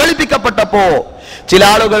 കബളിപ്പിക്കപ്പെട്ടപ്പോ ചില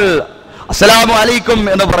ആളുകൾ അസ്സലാമു അലൈക്കും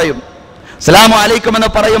എന്ന് പറയും. അസ്സലാമു അലൈക്കും എന്ന്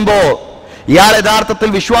പറയുമ്പോ ഇയാൾ യഥാർത്ഥത്തിൽ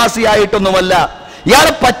വിശ്വാസിയായിട്ടൊന്നുമല്ല,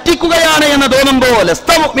 ഇയാളെ പറ്റിക്കുകയാണ് എന്ന് തോന്നുമ്പോൾ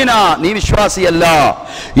ലസ്ത മുഅ്മിന, നീ വിശ്വാസിയല്ല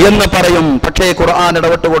എന്ന് പറയും. പക്ഷേ ഖുർആൻ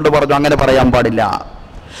ഇടപെട്ടുകൊണ്ട് പറഞ്ഞു അങ്ങനെ പറയാൻ പാടില്ല.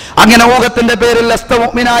 അങ്ങനെ ഊഹത്തിന്റെ പേരിൽ ലസ്ത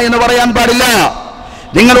മുഅ്മിന എന്ന് പറയാൻ പാടില്ല.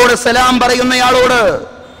 നിങ്ങളോട് സലാം പറയുന്നയാളോട്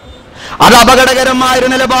അത് അപകടകരമായൊരു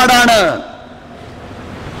നിലപാടാണ്.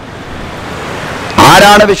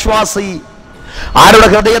 ആരാണ് വിശ്വാസി, ആരുടെ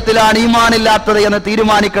ഹൃദയത്തിലാണ് ഈമാനില്ലാത്തത് എന്ന്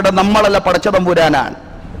തീരുമാനിക്കേണ്ടത് നമ്മളല്ല, പടച്ചതമ്പുരാനാണ്.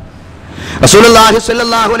 റസൂലുള്ളാഹി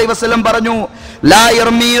സ്വല്ലല്ലാഹു അലൈഹി വസല്ലം പറഞ്ഞു, ലാ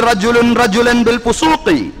യർമി റജുലുൻ റജുലൻ ബിൽ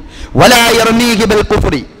ഫുസൂഖി വലാ യർമീഹി ബിൽ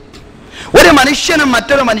കുഫ്രി. ഒരു മനുഷ്യനും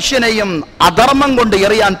മറ്റൊരു മനുഷ്യനെയും അധർമ്മം കൊണ്ട്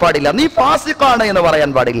എറിയാൻ പാടില്ല. നീ ഫാസിഖാണ് എന്ന് പറയാൻ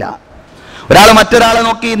പാടില്ല. ഒരാൾ മറ്റൊരാളെ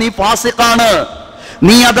നോക്കി നീ ഫാസിഖാണ്,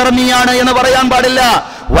 നീ അധർമ്മിയാണ് എന്ന് പറയാൻ പാടില്ല.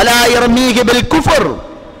 വലാ യർമീഹി ബിൽ കുഫർ,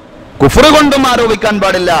 കുഫർ കൊണ്ടും ആരോപിക്കാൻ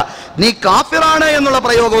പാടില്ല. നീ കാഫിറാണ് എന്നുള്ള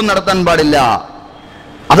പ്രയോഗവും നടത്താൻ പാടില്ല.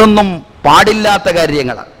 അതൊന്നും പാടില്ലാത്ത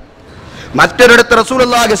കാര്യങ്ങളാണ്. മറ്റൊരിടത്ത്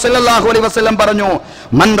റസൂലുള്ളാഹി സ്വല്ലല്ലാഹു അലൈഹി വസല്ലം പറഞ്ഞു,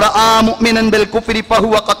 മൻ റആ മുഅ്മിനൻ ബിൽ കുഫ്രി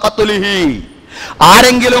ഫഹുവ ഖഖതുലിഹി.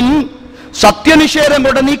 ആരെങ്കിലും സത്യനിഷേധം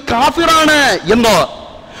കൊണ്ട് നീ കാഫിറാണ് എന്ന്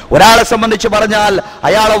ഒരാളെ സംബന്ധിച്ച് പറഞ്ഞാൽ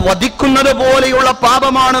അയാളെ വധിക്കുന്നത് പോലെയുള്ള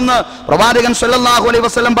പാപമാണെന്ന് പ്രവാചകൻ സ്വല്ലല്ലാഹു അലൈഹി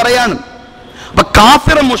വസല്ലം പറയാണ്. അപ്പൊ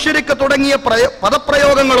കാഫിർ, മുശ്രിക്ക് തുടങ്ങിയ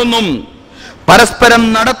പദപ്രയോഗങ്ങളൊന്നും പരസ്പരം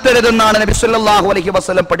നടത്തരുതെന്നാണ് നബി സല്ലല്ലാഹു അലൈഹി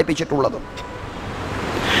വസല്ലം പഠിപ്പിച്ചിട്ടുള്ളത്.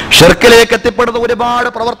 ഷിർക്കിലേക്ക് എത്തിപ്പെടുന്ന ഒരുപാട്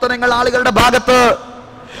പ്രവർത്തനങ്ങൾ ആളുകളുടെ ഭാഗത്ത്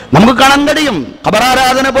നമുക്ക് കാണാൻ കഴിയും.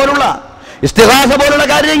 ഖബറാരാധന പോലുള്ള, ഇസ്തിഗാസ പോലുള്ള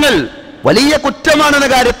കാര്യങ്ങൾ വലിയ കുറ്റമാണെന്ന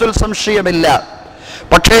കാര്യത്തിൽ സംശയമില്ല.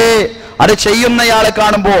 പക്ഷേ അത് ചെയ്യുന്നയാളെ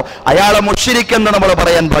കാണുമ്പോൾ അയാളെ മുശ്രിക്കെന്ന് നമ്മൾ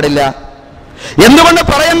പറയാൻ പാടില്ല. എന്തുകൊണ്ട്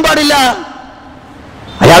പറയാൻ പാടില്ല?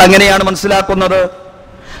 അയാൾ എങ്ങനെയാണ് മനസ്സിലാക്കുന്നത്?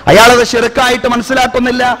 അയാളത് ശിർക്കായിട്ട്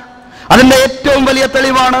മനസ്സിലാക്കുന്നില്ല. അതിന്റെ ഏറ്റവും വലിയ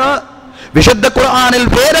തെളിവാണ് വിശുദ്ധ ഖുർആനിൽ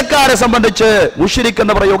വേലക്കാരെ സംബന്ധിച്ച് മുശ്രിക്ക്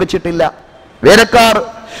എന്ന് പ്രയോഗിച്ചിട്ടില്ല. വേലക്കാർ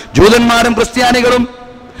ജൂതന്മാരും ക്രിസ്ത്യാനികളും,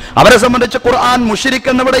 അവരെ സംബന്ധിച്ച് ഖുർആൻ മുശ്രിക്ക്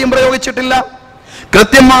എന്നിവിടെയും പ്രയോഗിച്ചിട്ടില്ല.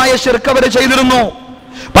 കൃത്യമായ ശിർക്ക് അവർ ചെയ്തിരുന്നു.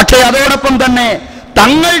 പക്ഷേ അതോടൊപ്പം തന്നെ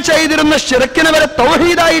തങ്ങൾ ചെയ്തിരുന്ന ശിർക്കിനെ വരെ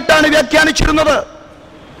തൗഹീദായിട്ടാണ് വ്യാഖ്യാനിച്ചിരുന്നത്.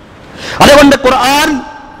 അതുകൊണ്ട് ഖുർആൻ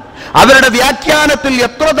അവരുടെ വ്യാഖ്യാനത്തിൽ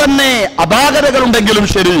എത്ര തന്നെ അപാകതകൾ ഉണ്ടെങ്കിലും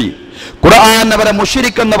ശരി, ഖുർആൻ അവരെ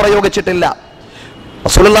മുശ്രിക്ക് എന്ന് പ്രയോഗിച്ചിട്ടില്ല.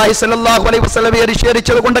 റസൂലുള്ളാഹി സ്വല്ലല്ലാഹു അലൈഹി വസല്ലമയെ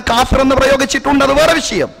നിഷേധിച്ചത് കൊണ്ട് കാഫിർ എന്ന് പ്രയോഗിച്ചിട്ടുണ്ട്, അത് വേറെ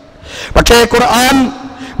വിഷയം. പക്ഷേ ഖുർആൻ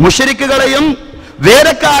മുശ്രിക്കുകളെയും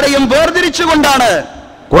വേലക്കാരെയും വേർതിരിച്ചുകൊണ്ടാണ്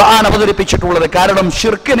ഖുർആൻ അവതരിപ്പിച്ചിട്ടുള്ളത്. കാരണം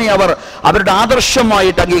ഷിർക്കിനെ അവർ അവരുടെ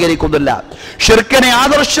ആദർശമായിട്ട് അംഗീകരിക്കുന്നില്ല. ഷിർക്കിനെ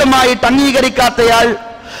ആദർശമായിട്ട് അംഗീകരിക്കാത്തയാൾ,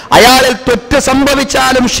 അയാളിൽ തെറ്റ്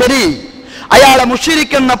സംഭവിച്ചാലും ശരി, അയാളെ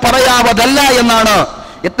മുശ്രിക്കെന്ന് പറയാവതല്ല എന്നാണ്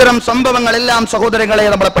ഇത്തരം സംഭവങ്ങളെല്ലാം സഹോദരങ്ങളെ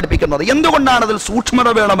നമ്മളെ പഠിപ്പിക്കുന്നത്. എന്തുകൊണ്ടാണ് അതിൽ സൂക്ഷ്മത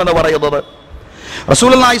വേണമെന്ന് പറയുന്നത്?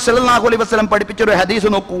 റസൂലുള്ളാഹി സ്വല്ലല്ലാഹു അലൈഹി വസല്ലം പഠിപ്പിച്ചൊരു ഹദീസ്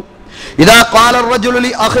നോക്കൂ. ഇദാ ഖാല അർ-റജുലു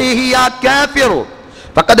ലി അഖീഹി യാ കാഫിർ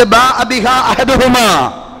ഫഖദ് ബാഅ ബിഹാ അഹദുഹുമാ.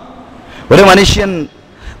 ഒരു മനുഷ്യൻ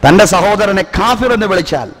തന്റെ സഹോദരനെ കാഫിർ എന്ന്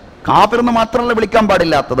വിളിച്ചാൽ, കാഫിർ എന്ന് മാത്രമല്ല വിളിക്കാൻ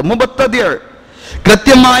പാടില്ലാത്തത്, മുബത്തദിഅ,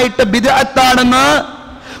 കൃത്യമായിട്ട് ബിദ്അത്താണെന്ന്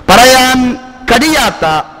പറയാൻ കഴിയാത്ത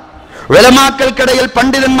ഉലമാക്കൾക്കിടയിൽ,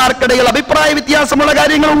 പണ്ഡിതന്മാർക്കിടയിൽ അഭിപ്രായ വ്യത്യാസമുള്ള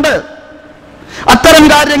കാര്യങ്ങളുണ്ട്. അത്തരം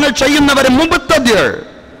കാര്യങ്ങൾ ചെയ്യുന്നവരെ മുബത്തദിഅ,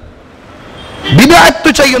 ബിദ്അത്ത്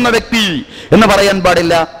ചെയ്യുന്ന വ്യക്തി എന്ന് പറയാൻ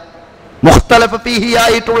പാടില്ല. മുഖ്തലഫ ഫീഹി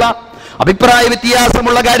ആയിട്ടുള്ള അഭിപ്രായ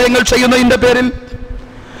വ്യത്യാസമുള്ള കാര്യങ്ങൾ ചെയ്യുന്നതിന്റെ പേരിൽ.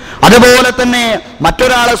 അതുപോലെ തന്നെ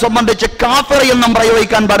മറ്റൊരാളെ സംബന്ധിച്ച് കാഫിർ എന്നും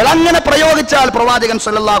പ്രയോഗിക്കാൻ പാടില്ല. അങ്ങനെ പ്രയോഗിച്ചാൽ പ്രവാചകൻ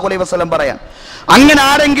സ്വല്ലല്ലാഹു അലൈഹി വസല്ലം പറയാൻ, അങ്ങനെ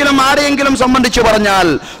ആരെങ്കിലും സംബന്ധിച്ച് പറഞ്ഞാൽ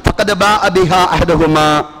ഫഖദ് ബാഅ ബിഹാ അഹദുഹുമാ,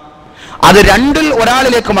 അത് രണ്ടിൽ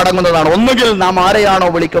ഒരാളിലേക്ക് മടങ്ങുന്നതാണ്. ഒന്നുകിൽ നാം ആരെയാണോ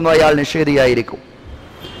വിളിക്കുന്നത് അയാൾ നിഷേധിയായിരിക്കും.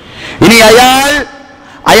 ഇനി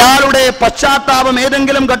അയാളുടെ പശ്ചാത്താപം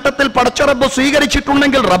ഏതെങ്കിലും ഘട്ടത്തിൽ പടച്ച റബ്ബ്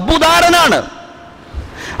സ്വീകരിച്ചിട്ടുണ്ടെങ്കിൽ റബ്ബുദാരനാണ്.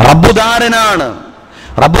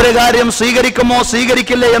 റബ്ബുടെ കാര്യം സ്വീകരിക്കുമോ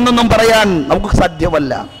സ്വീകരിക്കില്ല എന്നൊന്നും പറയാൻ നമുക്ക്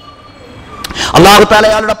സാധ്യമല്ല. അല്ലാഹു തആല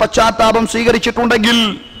അയാളുടെ പശ്ചാത്താപം സ്വീകരിച്ചിട്ടുണ്ടെങ്കിൽ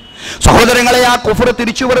സഹോദരങ്ങളെ, ആ കുഫർ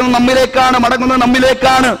തിരിച്ചു വരുന്നത് നമ്മിലേക്കാണ്, മടങ്ങുന്നത്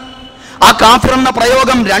നമ്മിലേക്കാണ്. ആ കാഫിർ എന്ന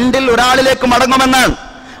പ്രയോഗം രണ്ടിൽ ഒരാളിലേക്ക് മടങ്ങുമെന്നാണ്.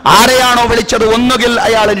 ആരെയാണോ വിളിച്ചത് ഒന്നുകിൽ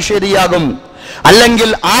അയാൾ നിഷേധിയാകും, അല്ലെങ്കിൽ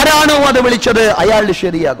ആരാണോ അത് വിളിച്ചത് അയാൾ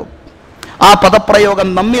നിഷേധിയാകും. ആ പദപ്രയോഗം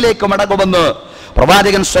നമ്മിലേക്ക് മടങ്ങുമെന്ന്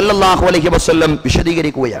പ്രവാചകൻ സ്വല്ലല്ലാഹു അലൈഹി വസല്ലം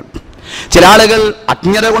വിശദീകരിക്കുകയാണ്. ചില ആളുകൾ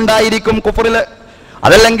അജ്ഞത കൊണ്ടായിരിക്കും കുഫറില്,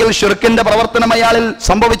 അതല്ലെങ്കിൽ ഷിർക്കിന്റെ പ്രവർത്തനം അയാളിൽ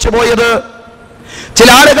സംഭവിച്ചു പോയത്. ചില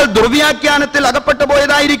ആളുകൾ ദുർവ്യാഖ്യാനത്തിൽ അകപ്പെട്ടു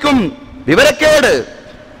പോയതായിരിക്കും, വിവരക്കേട്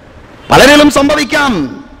പലരിലും സംഭവിക്കാം.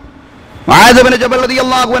 മുആദ് ഇബ്നു ജബൽ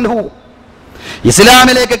റളിയല്ലാഹു അൻഹു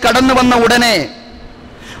ഇസ്ലാമിലേക്ക് കടന്നു വന്ന ഉടനെ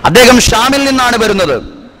അദ്ദേഹം ഷാമിൽ നിന്നാണ് വരുന്നത്.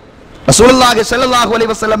 റസൂലുള്ളാഹി സ്വല്ലല്ലാഹു അലൈഹി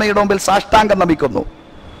വസല്ലമയുടെ മുമ്പിൽ സാഷ്ടാംഗം നമിക്കുന്നു.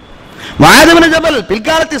 മുആദ് ഇബ്നു ജബൽ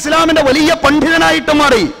പിൽക്കാലത്ത് ഇസ്ലാമിന്റെ വലിയ പണ്ഡിതനായിട്ട്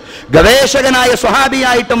മാറി, ഗവേഷകനായ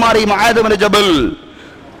സ്വഹാബിയായിട്ട് മാറി മുആദ് ഇബ്നു ജബൽ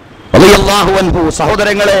റളിയല്ലാഹു അൻഹു.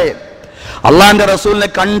 സഹോദരങ്ങളെ, അള്ളാന്റെ റസൂലിനെ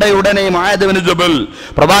കണ്ട ഉടനെ മുആദ് ഇബ്നു ജബൽ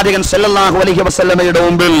പ്രവാചകൻ സല്ലല്ലാഹു അലൈഹി വസല്ലമയുടെ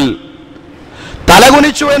മുമ്പിൽ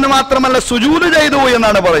തലകുനിച്ചു എന്ന് മാത്രമല്ല, സുജൂദ് ചെയ്തു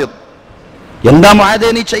എന്നാണ് പറയുന്നത്. എന്താ മുആദേ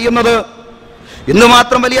നീ ചെയ്യുന്നത്? ഇന്ന്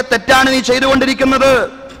മാത്രം വലിയ തെറ്റാണ് നീ ചെയ്തുകൊണ്ടിരിക്കുന്നത്.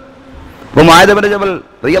 അപ്പൊ മുആദ് ഇബ്നു ജബൽ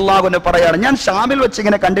റളിയല്ലാഹു അൻഹു പറയാണ്, ഞാൻ ഷാമിൽ വെച്ച്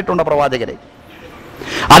ഇങ്ങനെ കണ്ടിട്ടുണ്ട് പ്രവാചകരെ.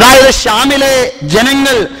 അതായത് ഷാമിലെ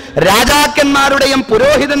ജനങ്ങൾ രാജാക്കന്മാരുടെയും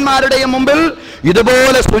പുരോഹിതന്മാരുടെയും മുമ്പിൽ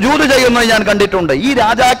ഇതുപോലെ സുജൂദ് ചെയ്യുന്നത് ഞാൻ കണ്ടിട്ടുണ്ട്. ഈ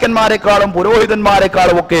രാജാക്കന്മാരെക്കാളും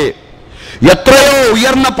പുരോഹിതന്മാരെക്കാളും ഒക്കെ എത്രയോ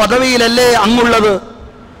ഉയർന്ന പദവിയിലല്ലേ അങ്ങുള്ളത്.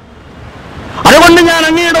 അതുകൊണ്ട് ഞാൻ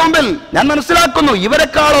അങ്ങയുടെ മുമ്പിൽ ഞാൻ മനസ്സിലാക്കുന്നു,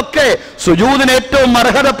 ഇവരെക്കാളൊക്കെ സുജൂദിന് ഏറ്റവും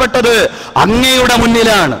അർഹതപ്പെട്ടത് അങ്ങയുടെ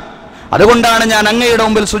മുന്നിലാണ്. അതുകൊണ്ടാണ് ഞാൻ അങ്ങയുടെ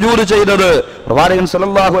മുമ്പിൽ സുജൂദ് ചെയ്തത്. പ്രവാചകൻ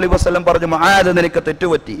സല്ലല്ലാഹു അലൈഹി വസല്ലം പറഞ്ഞു, മുആദ് നിനക്ക്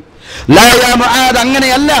തെറ്റുപറ്റി. ലാ യാ മുആദ്,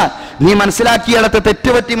 അങ്ങനെയല്ല, നീ മനസ്സിലാക്കിയിടത്ത്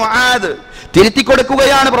തെറ്റുപറ്റി മുആദ്. തിരുത്തി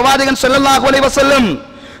കൊടുക്കുകയാണ് പ്രവാചകൻ സല്ലല്ലാഹു അലൈഹി വസല്ലം.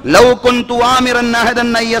 ലൗ കുൻതു ആമിറൻ അഹദൻ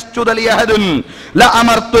അൻ യസ്ജുദ ലി അഹദിൻ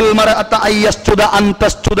ലഅമർതുൽ മർഅത അൻ യസ്ജുദ അൻ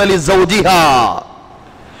തസ്ജുദ ലി സൗജിഹാ.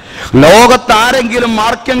 ലോകത്ത് ആരെങ്കിലും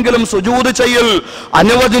ആർക്കെങ്കിലും സുജൂദ് ചെയ്യൽ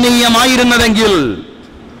അനുവദനീയമായിരുന്നതെങ്കിൽ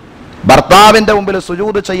ഭർത്താവിന്റെ മുമ്പിൽ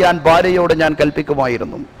സുജൂദ് ചെയ്യാൻ ഭാര്യയോട് ഞാൻ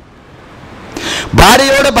കൽപ്പിക്കുമായിരുന്നു.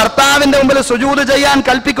 ഭാര്യയോട് ഭർത്താവിന്റെ മുമ്പിൽ സുജൂദ് ചെയ്യാൻ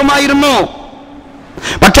കൽപ്പിക്കുമായിരുന്നു.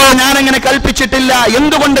 പക്ഷേ ഞാൻ അങ്ങനെ കൽപ്പിച്ചിട്ടില്ല.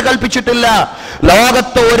 എന്തുകൊണ്ട് കൽപ്പിച്ചിട്ടില്ല?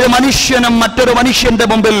 ലോകത്ത് ഒരു മനുഷ്യനും മറ്റൊരു മനുഷ്യന്റെ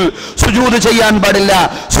മുമ്പിൽ സുജൂദ് ചെയ്യാൻ പാടില്ല.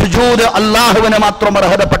 സുജൂദ് അല്ലാഹുവിന് മാത്രം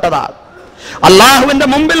അർഹതപ്പെട്ടതാണ്. അല്ലാഹുവിന്റെ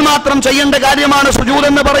മുമ്പിൽ മാത്രം ചെയ്യേണ്ട കാര്യമാണ് സുജൂദ്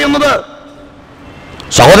എന്ന് പറയുന്നത്.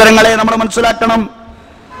 സഹോദരങ്ങളെ, നമ്മൾ മനസ്സിലാക്കണം,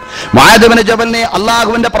 മുആദ് ഇബ്നു ജബലിനെ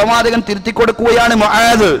അല്ലാഹുവിന്റെ പ്രവാചകൻ തിരുത്തി കൊടുക്കുകയാണ്.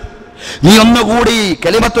 മുആദ്, നീ ഒന്നുകൂടി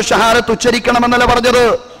കലിമത്തു ഷഹാദത്ത് ഉച്ചരിക്കണമെന്നല്ല പറഞ്ഞത്.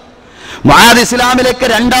 മുആദ് ഇസ്ലാമിലേക്ക്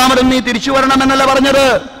രണ്ടാമതും നീ തിരിച്ചു വരണമെന്നല്ല പറഞ്ഞത്.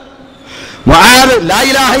 മുആദ് ലാ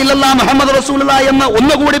ഇലാഹ ഇല്ലല്ലാഹ് മുഹമ്മദ് റസൂലുള്ളാഹി എന്ന്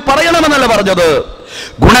ഒന്നുകൂടി പറയണമെന്നല്ല പറഞ്ഞത്.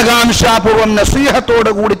 ഗുണകാംക്ഷാപൂർവം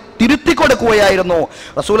നസീഹത്തോടു കൂടി തിരുത്തി കൊടുക്കുകയായിരുന്നു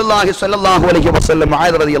റസൂലുള്ളാഹി സ്വല്ലല്ലാഹു അലൈഹി വസല്ലം.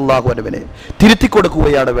 മുആദ് റളിയല്ലാഹു അൻഹുവിനെ തിരുത്തി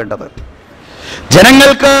കൊടുക്കുകയാണ് വേണ്ടത്.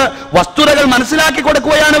 ജനങ്ങൾക്ക് വസ്തുതകൾ മനസ്സിലാക്കി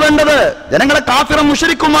കൊടുക്കുകയാണ് വേണ്ടത്. ജനങ്ങളെ കാഫിറും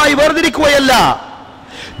മുശ്രിക്കുമായി വേർതിരിക്കുകയല്ല.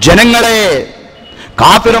 ജനങ്ങളെ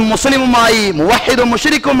കാഫിറും മുസ്ലിമുമായി, മുവഹിദും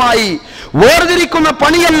മുശ്രിക്കുമായി വേർതിരിക്കുന്ന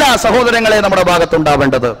പണിയല്ല സഹോദരങ്ങളെ നമ്മുടെ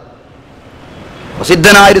ഭാഗത്തുണ്ടാവേണ്ടത്.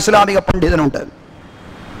 പ്രസിദ്ധനായ ഇസ്ലാമിക പണ്ഡിതനുണ്ട്,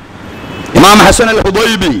 ഇമാം ഹസൻ അൽ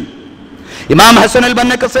ഹുദൈബി. ഇമാം ഹസൻ അൽ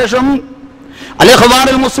ബന്നയ്ക്ക് ശേഷം അൽ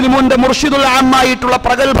ഇഖ്വാനുൽ മുസ്ലിമൂന്റെ മുർഷിദുൽ ആമ്മായിട്ടുള്ള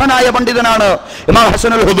പ്രഗൽഭനായ പണ്ഡിതനാണ് ഇമാം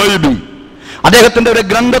ഹസൻ അൽ ഹുദൈബി. അദ്ദേഹത്തിന്റെ ഒരു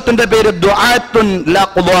ഗ്രന്ഥത്തിന്റെ പേര് ദുആത്തുൻ ലാ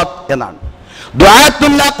ഖുദാത്ത് എന്നാണ്.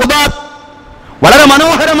 ദുആത്തുൻ ലാ ഖുദാത്ത്, വളരെ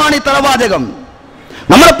മനോഹരമാണ് ഈ തലവാചകം.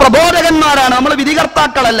 നമ്മൾ പ്രബോധകന്മാരാണ്, നമ്മൾ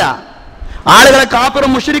വിധികർത്താക്കളല്ല. ആളുകളെ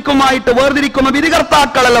കാഫിറും മുശ്രിക്കുമായിട്ട് വേർതിരിക്കുന്ന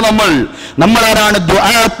വിധികർത്താക്കളല്ല നമ്മൾ ആരാണ്?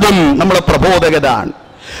 ദുആത്തുൻ, നമ്മൾ പ്രബോധകരാണ്.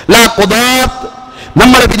 ലാ ഖുദാത്ത്,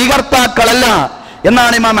 നമ്മൾ വിധികർത്താക്കളല്ല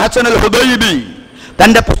എന്നാണ് ഇമാം ഹസൻ അൽ ഹുദൈബി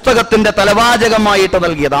തന്റെ പുസ്തകത്തിന്റെ തലവാചകമായിട്ട്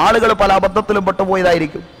നൽകിയത്. ആളുകൾ പല അബദ്ധത്തിലും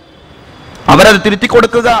പെട്ടുപോയതായിരിക്കും. അവരത് തിരുത്തി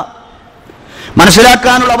കൊടുക്കുക,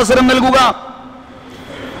 മനസ്സിലാക്കാനുള്ള അവസരം നൽകുക.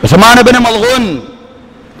 ഉസ്മാൻ ഇബ്നു മൽഊൻ,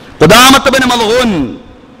 ഖുദാമത്ത് ഇബ്നു മൽഊൻ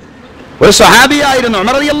ഒരു സ്വഹാബിയായിരുന്നു.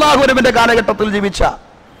 ഉമർ റളിയല്ലാഹു അൻഹുവിന്റെ കാലഘട്ടത്തിൽ ജീവിച്ച,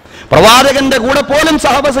 പ്രവാചകന്റെ കൂടെ പോലും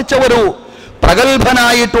സഹവസിച്ച ഒരു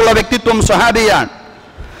പ്രഗൽഭനായിട്ടുള്ള വ്യക്തിത്വം സ്വഹാബിയാണ്.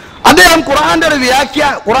 അദ്ദേഹം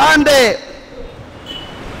ഖുർആന്റെ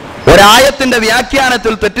ഒരായത്തിന്റെ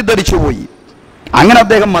വ്യാഖ്യാനത്തിൽ തെറ്റിദ്ധരിച്ചു പോയി. അങ്ങനെ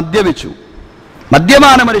അദ്ദേഹം മദ്യപിച്ചു.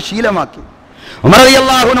 മദ്യപാനം ഒരു ശീലമാക്കി. ഉമർ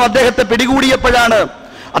റളിയല്ലാഹു അൻഹു അദ്ദേഹത്തെ പിടികൂടിയപ്പോഴാണ്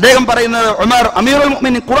അദ്ദേഹം പറയുന്നത്, ഉമർ അമീറുൽ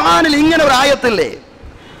മുഅ്മിനീൻ, ഖുർആനിൽ ഇങ്ങനെ ഒരു ആയത്തില്ലേ?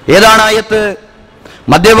 ഏതാണ് ആയത്ത്?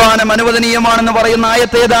 മദ്യപാനം അനുവദനീയമാണെന്ന് പറയുന്ന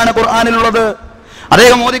ആയത്ത് ഏതാണ് ഖുർആനിലുള്ളത്?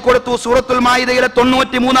 അദ്ദേഹം ഓതിക്കൊടുത്തു സൂറത്തുൽ മാഇദയിലെ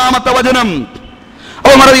 93-ാമത്തെ വചനം.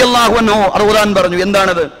 ഉമർ റളിയല്ലാഹു അൻഹു അത് ഓതാൻ പറഞ്ഞു.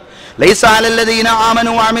 എന്താണത്? ലൈസ അലല്ലദീന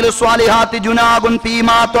ആമനു വഅമിലുസ് സ്വാലിഹാത്തി ജുനാബുൻ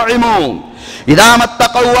ഫീമാ തുഇമു ഇദാ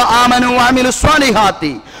മത്തഖൗ വആമനു വഅമിലുസ്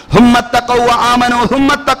സ്വാലിഹാത്തി ഹുമ്മ തഖൗ വആമനു ഹുമ്മ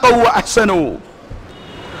തഖൗ വഅഹ്സനു.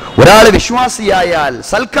 ഒരാൾ വിശ്വാസിയായാൽ,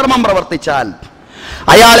 സൽക്കർമ്മം പ്രവർത്തിച്ചാൽ,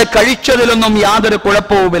 അയാൾ കഴിച്ചതിലൊന്നും യാതൊരു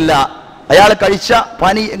കുഴപ്പവുമില്ല. അയാൾ കഴിച്ച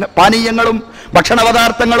പാനീയങ്ങളും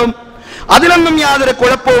ഭക്ഷണപദാർത്ഥങ്ങളും അതിലൊന്നും യാതൊരു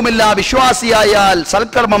കുഴപ്പവുമില്ല. വിശ്വാസിയായാൽ,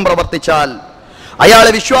 സൽക്കർമ്മം പ്രവർത്തിച്ചാൽ, അയാൾ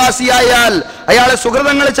വിശ്വാസിയായാൽ, അയാൾ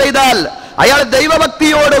സുഹൃതങ്ങൾ ചെയ്താൽ, അയാൾ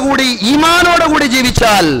ദൈവഭക്തിയോടുകൂടി ഈമാനോടുകൂടി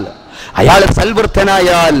ജീവിച്ചാൽ, അയാൾ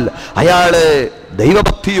സൽവൃദ്ധനായാൽ, അയാൾ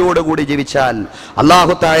ദൈവഭക്തിയോടുകൂടി ജീവിച്ചാൽ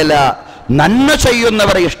അല്ലാഹു തആല നന്മ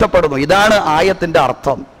ചെയ്യുന്നവരെ ഇഷ്ടപ്പെടുന്നു. ഇതാണ് ആയത്തിന്റെ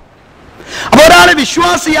അർത്ഥം. അപ്പോൾ ഒരാൾ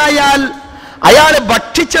വിശ്വാസിയായാൽ അയാൾ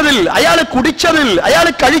ഭക്ഷിച്ചതിൽ, അയാൾ കുടിച്ചതിൽ, അയാൾ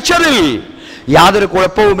കഴിച്ചതിൽ യാതൊരു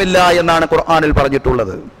കുഴപ്പവുമില്ല എന്നാണ് ഖുർആനിൽ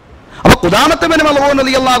പറഞ്ഞിട്ടുള്ളത്. അപ്പൊ ഖുദാമത്ത് ബിൻ മൽഊൻ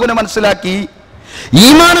റളിയല്ലാഹു അൻഹു മനസ്സിലാക്കി,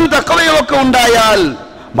 ഈമാനും തഖ്വയും ഒക്കെ ഉണ്ടായാൽ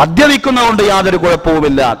മദ്യപിക്കുന്നതുകൊണ്ട് യാതൊരു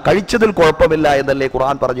കുഴപ്പവുമില്ല, കഴിച്ചതിൽ കുഴപ്പമില്ല എന്നല്ലേ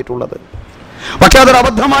ഖുർആൻ പറഞ്ഞിട്ടുള്ളത്. പക്ഷെ അതൊരു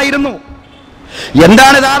അബദ്ധമായിരുന്നു.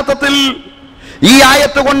 എന്താണ് യഥാർത്ഥത്തിൽ ഈ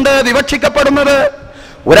ആയത്ത് കൊണ്ട് വിവക്ഷിക്കപ്പെടുന്നത്?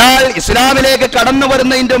 ഒരാൾ ഇസ്ലാമിലേക്ക് കടന്നു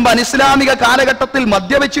വരുന്നതിന്റെ മുമ്പ് അനിസ്ലാമിക കാലഘട്ടത്തിൽ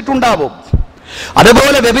മദ്യപിച്ചിട്ടുണ്ടാവും,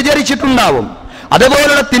 അതുപോലെ വ്യഭിചരിച്ചിട്ടുണ്ടാവും,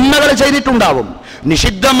 അതുപോലുള്ള തിന്മകൾ ചെയ്തിട്ടുണ്ടാവും,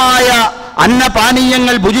 നിഷിദ്ധമായ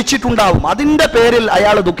അന്നപാനീയങ്ങൾ ഭുജിച്ചിട്ടുണ്ടാവും. അതിന്റെ പേരിൽ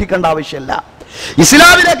അയാൾ ദുഃഖിക്കേണ്ട ആവശ്യമില്ല.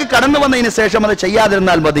 ഇസ്ലാമിലേക്ക് കടന്നു വന്നതിന് ശേഷം അത്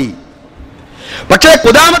ചെയ്യാതിരുന്നാൽ മതി. പക്ഷേ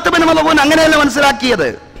ഖുദാമത്ത് ബിൻ മൽഊൻ അങ്ങനെയല്ല മനസ്സിലാക്കിയത്.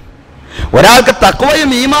 ഒരാൾക്ക് തഖ്വയും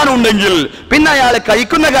ഈമാനും ഉണ്ടെങ്കിൽ പിന്നെ അയാൾ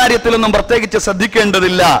കഴിക്കുന്ന കാര്യത്തിലൊന്നും പ്രത്യേകിച്ച്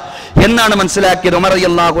ശ്രദ്ധിക്കേണ്ടതില്ല എന്നാണ് മനസ്സിലാക്കിയത്. ഉമർ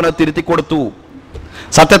റളിയല്ലാഹു അൻഹു തിരുത്തി കൊടുത്തു.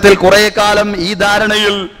 സത്യത്തിൽ കുറെ കാലം ഈ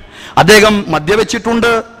ധാരണയിൽ അദ്ദേഹം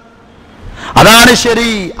മദ്യവെച്ചിട്ടുണ്ട്, അതാണ്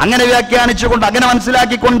ശരി, അങ്ങനെ വ്യാഖ്യാനിച്ചുകൊണ്ട്, അങ്ങനെ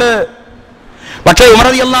മനസ്സിലാക്കിക്കൊണ്ട്. പക്ഷേ ഉമർ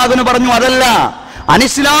റളിയല്ലാഹു അൻഹു പറഞ്ഞു, അതല്ല,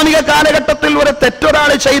 അനിസ്ലാമിക കാലഘട്ടത്തിൽ ഒരു തെറ്റൊരാൾ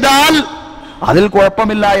ചെയ്താൽ അതിൽ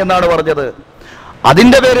കുഴപ്പമില്ല എന്നാണ് പറഞ്ഞത്.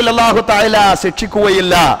 അതിന്റെ പേരിൽ അല്ലാഹു തആല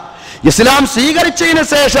ശിക്ഷിക്കുകയില്ല. ഇസ്ലാം സ്വീകരിച്ചതിന്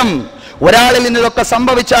ശേഷം ഒരാളിൽ നിന്ന് ഇതൊക്കെ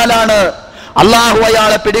സംഭവിച്ചാലാണ് അള്ളാഹു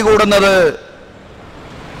അയാളെ പിടികൂടുന്നത്.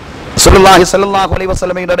 റസൂലുള്ളാഹി സ്വല്ലല്ലാഹു അലൈഹി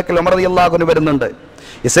വസല്ലമയുടെ അടുക്കൽ ഉമർ റളിയല്ലാഹു അൻഹു വരുന്നുണ്ട്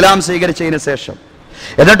ഇസ്ലാം സ്വീകരിച്ചതിന് ശേഷം.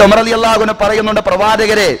 എന്നിട്ട് ഉമർ റളിയല്ലാഹു അൻഹു പറയുന്നുണ്ട്,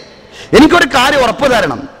 പ്രവാചകരെ, എനിക്കൊരു കാര്യം ഉറപ്പു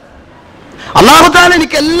തരണം, അല്ലാഹു തആല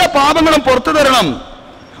എനിക്ക് എല്ലാ പാപങ്ങളും പുറത്തു തരണം.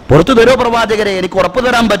 പുറത്തു തരോ പ്രവാചകരെ, എനിക്ക് ഉറപ്പു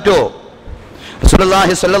തരാൻ പറ്റുമോ?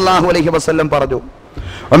 റസൂലുള്ളാഹി സ്വല്ലല്ലാഹു അലൈഹി വസല്ലം പറഞ്ഞു,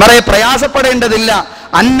 ഉമറെ, പ്രയാസപ്പെടേണ്ടതില്ല,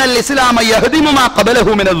 അന്നൽ ഇസ്ലാമ യഹ്ദിമു മാ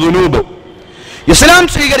ഖബലഹു മിനൽ ദുനൂബ്. ഇസ്ലാം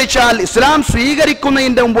സ്വീകരിച്ചാൽ ഇസ്ലാം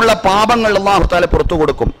സ്വീകരിക്കുന്നതിന്റെ മുമ്പുള്ള പാപങ്ങൾ അല്ലാഹു തആല പുറത്തു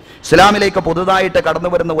കൊടുക്കും. ഇസ്ലാമിലേക്ക് പുതുതായിട്ട് കടന്നു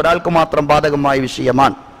വരുന്ന ഒരാൾക്ക് മാത്രം ബാധകമായ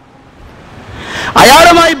വിഷയമാണ്.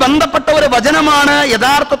 അയാളുമായി ബന്ധപ്പെട്ട ഒരു വചനമാണ്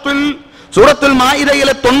യഥാർത്ഥത്തിൽ സൂറത്തുൽ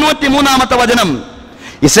മാഇദയിലെ 93-ാമത്തെ വചനം.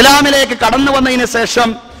 ഇസ്ലാമിലേക്ക് കടന്നു വന്നതിന് ശേഷം,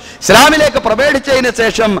 ഇസ്ലാമിലേക്ക് പ്രവേശിച്ചതിന്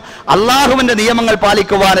ശേഷം അള്ളാഹുവിന്റെ നിയമങ്ങൾ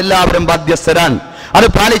പാലിക്കുവാൻ എല്ലാവരും ബാധ്യസ്ഥരാണ്. അത്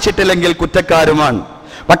പാലിച്ചിട്ടില്ലെങ്കിൽ കുറ്റക്കാരുമാണ്.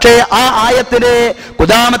 പക്ഷേ ആ ആയത്തിനെ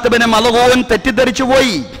ഖുദാമത്ത് ബിൻ മൽഊൻ തെറ്റിദ്ധരിച്ചു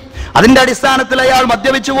പോയി. അതിന്റെ അടിസ്ഥാനത്തിൽ അയാൾ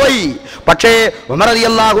മദ്യപിച്ചു പോയി. പക്ഷേ ഉമർ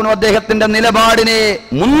റളിയല്ലാഹു അൻഹു അദ്ദേഹത്തിന്റെ നിലപാടിനെ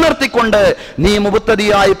മുൻനിർത്തിക്കൊണ്ട്, നീ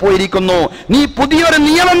മുബ്തദിയായി പോയിരിക്കുന്നു, നീ പുതിയൊരു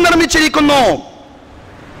നിയമം നിർമ്മിച്ചിരിക്കുന്നു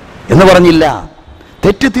എന്ന് പറഞ്ഞില്ല,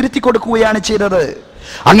 തെറ്റ് തിരുത്തി കൊടുക്കുകയാണ് ചെയ്തത്.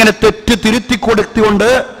 അങ്ങനെ തെറ്റ് തിരുത്തി കൊടുത്തുകൊണ്ട്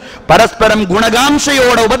പരസ്പരം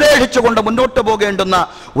ഗുണകാംക്ഷയോടെ ഉപദേശിച്ചുകൊണ്ട് മുന്നോട്ട് പോകേണ്ടുന്ന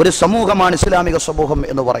ഒരു സമൂഹമാണ് ഇസ്ലാമിക സമൂഹം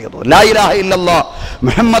എന്ന് പറയുന്നത്. ലാ ഇലാഹ ഇല്ലല്ലാഹ്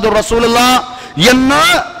മുഹമ്മദുർ റസൂലുള്ളാഹ് എന്ന്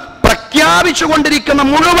പ്രഖ്യാപിച്ചുകൊണ്ടിരിക്കുന്ന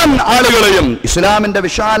മുഴുവൻ ആളുകളെയും ഇസ്ലാമിന്റെ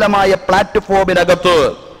വിശാലമായ പ്ലാറ്റ്ഫോമിനകത്ത്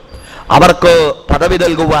അവർക്ക് പദവി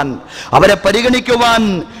നൽകുവാൻ, അവരെ പരിഗണിക്കുവാൻ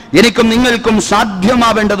എനിക്കും നിങ്ങൾക്കും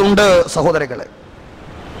സാധ്യമാവേണ്ടതുണ്ട്. സഹോദരങ്ങളെ,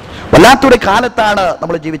 വല്ലാത്തൊരു കാലത്താണ്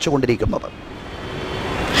നമ്മൾ ജീവിച്ചുകൊണ്ടിരിക്കുന്നത്.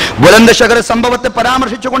 ബുലന്ദ് ഷഹർ സംഭവത്തെ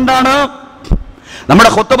പരാമർശിച്ചുകൊണ്ടാണ് നമ്മുടെ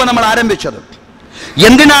ഖുത്ബ നമ്മൾ ആരംഭിച്ചത്.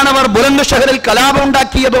 എന്തിനാണ് അവർ ബുലന്ദ് ഷഹറിൽ കലാപം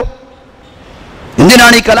ഉണ്ടാക്കിയത്?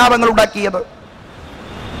 എന്തിനാണ് ഈ കലാപങ്ങൾ ഉണ്ടാക്കിയത്?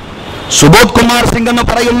 സുബോധ് കുമാർ സിംഗ് എന്ന്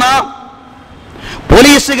പറയുന്ന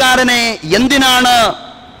പോലീസുകാരനെ എന്തിനാണ്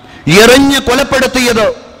എറിഞ്ഞ് കൊലപ്പെടുത്തിയത്?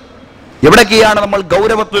 എവിടേക്കാണ് നമ്മൾ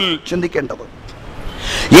ഗൗരവത്തിൽ ചിന്തിക്കേണ്ടത്?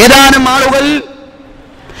 ഏതാനും ആളുകൾ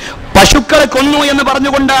പശുക്കളെ കൊന്നു എന്ന്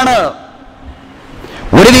പറഞ്ഞുകൊണ്ടാണ്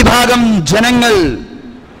ഒരു വിഭാഗം ജനങ്ങൾ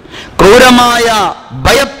ക്രൂരമായ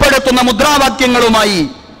ഭയപ്പെടുത്തുന്ന മുദ്രാവാക്യങ്ങളുമായി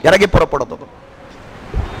ഇറങ്ങിപ്പുറപ്പെടുന്നത്.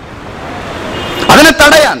 അതിനെ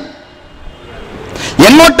തടയാൻ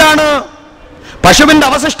എങ്ങോട്ടാണ് പശുവിന്റെ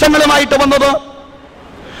അവശിഷ്ടങ്ങളുമായിട്ട് വന്നത്?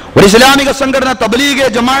 ഒരു ഇസ്ലാമിക സംഘടന, തബ്ലീഗ്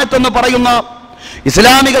ജമാഅത്ത് എന്ന് പറയുന്ന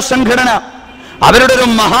ഇസ്ലാമിക സംഘടന, അവരുടെ ഒരു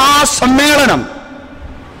മഹാസമ്മേളനം,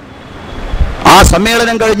 ആ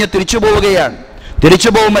സമ്മേളനം കഴിഞ്ഞ് തിരിച്ചു പോവുകയാണ്. തിരിച്ചു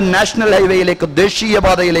പോകുമ്പോൾ നാഷണൽ ഹൈവേയിലേക്ക്,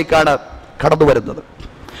 ദേശീയപാതയിലേക്കാണ് കടന്നു വരുന്നത്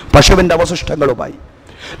പശുവിന്റെ അവശിഷ്ടങ്ങളുമായി.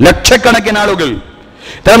 ലക്ഷക്കണക്കിന് ആളുകൾ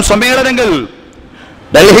ഇത്തരം സമ്മേളനങ്ങൾ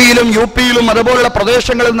ഡൽഹിയിലും യു പിയിലും അതുപോലുള്ള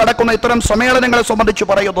പ്രദേശങ്ങളിൽ നടക്കുന്ന ഇത്തരം സമ്മേളനങ്ങളെ സംബന്ധിച്ച്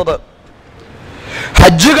പറയുന്നത്,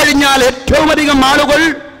 ഹജ്ജ് കഴിഞ്ഞാൽ ഏറ്റവും അധികം ആളുകൾ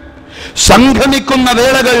സംഗമിക്കുന്ന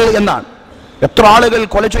വേളകൾ എന്നാണ്. എത്ര ആളുകൾ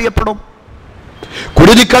കൊല ചെയ്യപ്പെടും?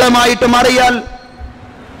 കുരുതിക്കളമായിട്ട് മാറിയാൽ,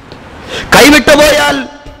 കൈവിട്ടുപോയാൽ.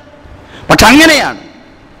 പക്ഷെ അങ്ങനെയാണ്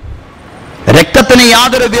രക്തത്തിന്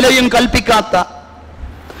യാതൊരു വിലയും കൽപ്പിക്കാത്ത,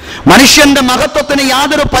 മനുഷ്യന്റെ മഹത്വത്തിന്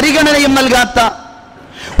യാതൊരു പരിഗണനയും നൽകാത്ത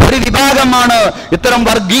ഒരു വിഭാഗമാണ് ഇത്തരം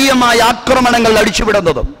വർഗീയമായ ആക്രമണങ്ങൾ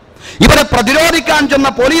അടിച്ചുവിടുന്നത്. ഇവരെ പ്രതിരോധിക്കാൻ ചെന്ന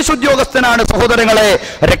പോലീസ് ഉദ്യോഗസ്ഥനാണ് സഹോദരങ്ങളെ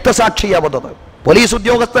രക്തസാക്ഷിയാവുന്നത്. പോലീസ്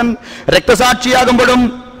ഉദ്യോഗസ്ഥൻ രക്തസാക്ഷിയാകുമ്പോഴും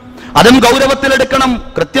അതും ഗൗരവത്തിലെടുക്കണം.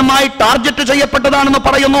 കൃത്യമായി ടാർഗറ്റ് ചെയ്യപ്പെട്ടതാണെന്ന്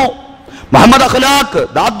പറയുന്നു. മുഹമ്മദ് അഖ്ലാഖ്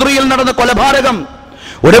ദാദ്രിയിൽ നടന്ന കൊലപാതകം,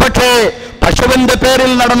 ഒരുപക്ഷെ പശുവിന്റെ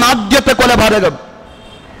പേരിൽ നടന്ന ആദ്യത്തെ കൊലപാതകം.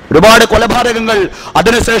 ഒരുപാട് കൊലപാതകങ്ങൾ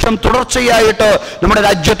അതിനുശേഷം തുടർച്ചയായിട്ട് നമ്മുടെ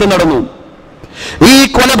രാജ്യത്ത് നടന്നു. ഈ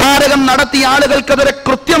കൊലപാതകം നടത്തിയ ആളുകൾക്കെതിരെ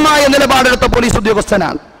കൃത്യമായ നിലപാടെടുത്ത പോലീസ്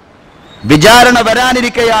ഉദ്യോഗസ്ഥനാണ്. വിചാരണ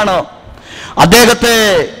വരാനിരിക്കെയാണ് അദ്ദേഹത്തെ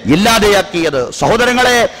ഇല്ലാതെയാക്കിയത്.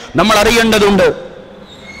 സഹോദരങ്ങളെ, നമ്മൾ അറിയേണ്ടതുണ്ട്,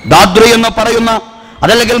 ദാദ്രി എന്ന് പറയുന്ന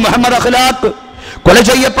അതല്ലെങ്കിൽ മുഹമ്മദ് അഖ്ലാഖ് കൊല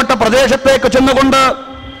ചെയ്യപ്പെട്ട പ്രദേശത്തേക്ക് ചെന്നുകൊണ്ട്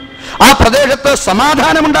ആ പ്രദേശത്ത്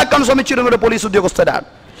സമാധാനമുണ്ടാക്കാൻ ശ്രമിച്ചിരുന്ന ഒരു പോലീസ് ഉദ്യോഗസ്ഥനാണ്.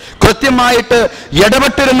 കൃത്യമായിട്ട്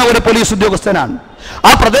ഇടപെട്ടിരുന്ന ഒരു പോലീസ് ഉദ്യോഗസ്ഥനാണ്.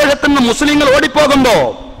 ആ പ്രദേശത്ത് നിന്ന് മുസ്ലിങ്ങൾ ഓടിപ്പോകുമ്പോ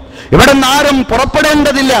ഇവിടെ നിന്ന് ആരും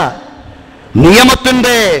പുറപ്പെടേണ്ടതില്ല,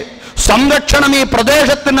 നിയമത്തിന്റെ സംരക്ഷണം ഈ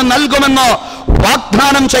പ്രദേശത്തിന് നൽകുമെന്ന്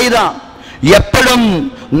വാഗ്ദാനം ചെയ്ത, എപ്പോഴും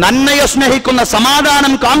നന്മയെ സ്നേഹിക്കുന്ന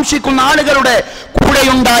സമാധാനം കാംക്ഷിക്കുന്ന ആളുകളുടെ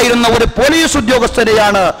കൂടെയുണ്ടായിരുന്ന ഒരു പോലീസ്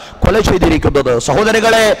ഉദ്യോഗസ്ഥരെയാണ് കൊല ചെയ്തിരിക്കുന്നത്.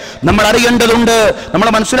 സഹോദരങ്ങളെ, നമ്മൾ അറിയേണ്ടതുണ്ട്, നമ്മൾ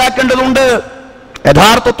മനസ്സിലാക്കേണ്ടതുണ്ട്,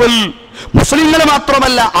 യഥാർത്ഥത്തിൽ മുസ്ലിങ്ങൾ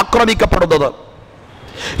മാത്രമല്ല ആക്രമിക്കപ്പെടുന്നത്.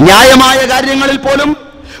 ന്യായമായ കാര്യങ്ങളിൽ പോലും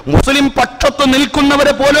മുസ്ലിം പക്ഷത്ത്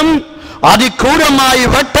നിൽക്കുന്നവരെ പോലും അതിക്രൂരമായി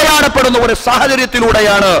വേട്ടയാടപ്പെടുന്ന ഒരു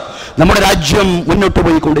സാഹചര്യത്തിലൂടെയാണ് നമ്മുടെ രാജ്യം മുന്നോട്ട്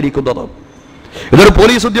പോയിക്കൊണ്ടിരിക്കുന്നത്. ഇതൊരു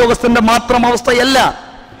പോലീസ് ഉദ്യോഗസ്ഥന്റെ മാത്രം അവസ്ഥയല്ല.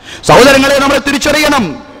 സഹോദരങ്ങളെ, നമ്മൾ തിരിച്ചറിയണം,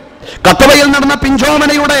 കത്തവയിൽ നടന്ന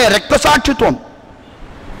പിഞ്ചോമനയുടെ രക്തസാക്ഷിത്വം,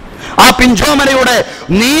 ആ പിഞ്ചോമനയുടെ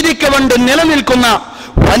നീതിക്ക് വേണ്ടി നിലനിൽക്കുന്ന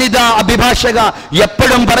വനിതാ അഭിഭാഷക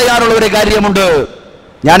എപ്പോഴും പറയാറുള്ള ഒരു കാര്യമുണ്ട്,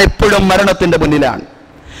 ഞാൻ എപ്പോഴും മരണത്തിന്റെ മുന്നിലാണ്,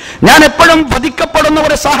 ഞാൻ എപ്പോഴും വധിക്കപ്പെടുന്ന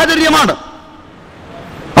ഒരു സാഹചര്യമാണ്.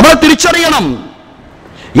 നമ്മൾ തിരിച്ചറിയണം,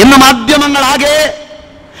 ഇന്ന് മാധ്യമങ്ങളാകെ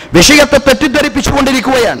വിഷയത്തെ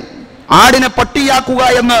തെറ്റിദ്ധരിപ്പിച്ചുകൊണ്ടിരിക്കുകയാണ്. ആടിനെ പട്ടിയാക്കുക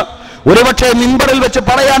എന്ന് ഒരുപക്ഷെ മിമ്പറിൽ വെച്ച്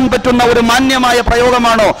പറയാൻ പറ്റുന്ന ഒരു മാന്യമായ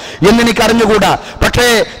പ്രയോഗമാണോ എന്നെനിക്ക് അറിഞ്ഞുകൂടാ. പക്ഷേ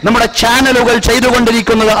നമ്മുടെ ചാനലുകൾ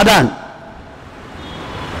ചെയ്തുകൊണ്ടിരിക്കുന്നത് അതാണ്.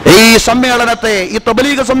 ഈ സമ്മേളനത്തെ, ഈ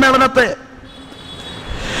തബ്ലീഗ് സമ്മേളനത്തെ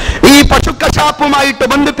ഈ പശുക്കശാപ്പുമായിട്ട്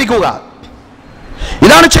ബന്ധിപ്പിക്കുക,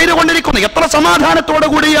 ഇതാണ് ചെയ്തുകൊണ്ടിരിക്കുന്നത്. എത്ര സമാധാനത്തോടു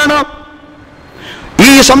കൂടിയാണ്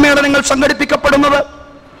ഈ സമ്മേളനങ്ങൾ സംഘടിപ്പിക്കപ്പെടുന്നത്.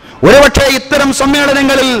 ഒരുപക്ഷെ ഇത്തരം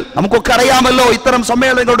സമ്മേളനങ്ങളിൽ നമുക്കൊക്കെ അറിയാമല്ലോ, ഇത്തരം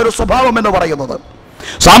സമ്മേളനങ്ങളുടെ ഒരു സ്വഭാവം എന്ന് പറയുന്നത്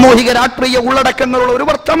സാമൂഹിക രാഷ്ട്രീയ ഉള്ളടക്കങ്ങളുള്ള ഒരു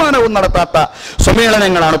വർത്തമാനവും നടത്താത്ത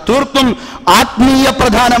സമ്മേളനങ്ങളാണ്. തീർത്തും ആത്മീയ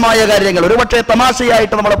പ്രധാനമായ കാര്യങ്ങൾ ഒരുപക്ഷെ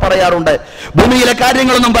തമാശയായിട്ട് നമ്മൾ പറയാറുണ്ട്. ഭൂമിയിലെ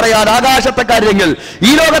കാര്യങ്ങളൊന്നും പറയാതെ, ആകാശത്തെ കാര്യങ്ങൾ,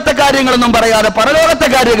 ഈ ലോകത്തെ കാര്യങ്ങളൊന്നും പറയാതെ പരലോകത്തെ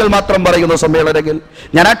കാര്യങ്ങൾ മാത്രം പറയുന്ന സമ്മേളനങ്ങൾ.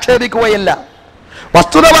 ഞാൻ ആക്ഷേപിക്കുകയല്ല,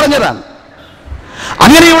 വസ്തുത പറഞ്ഞതാണ്.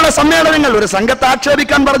 അങ്ങനെയുള്ള സമ്മേളനങ്ങൾ ഒരു സംഘത്തെ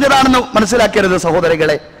ആക്ഷേപിക്കാൻ പറഞ്ഞതാണെന്ന് മനസ്സിലാക്കരുത്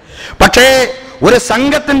സഹോദരങ്ങളെ. പക്ഷേ ഒരു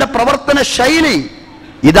സംഘത്തിന്റെ പ്രവർത്തന ശൈലി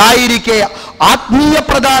ഇതായിരിക്കെ, ആത്മീയ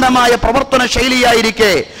പ്രധാനമായ പ്രവർത്തന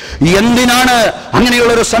ശൈലിയായിരിക്കെ, എന്തിനാണ്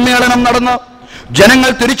അങ്ങനെയുള്ള ഒരു സമ്മേളനം നടന്ന്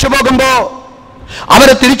ജനങ്ങൾ തിരിച്ചു പോകുമ്പോ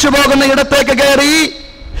അവര് തിരിച്ചു പോകുന്ന ഇടത്തേക്ക് കയറി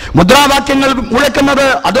മുദ്രാവാക്യങ്ങൾ മുഴക്കുന്നത്,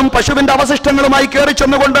 അതും പശുവിന്റെ അവശിഷ്ടങ്ങളുമായി കയറി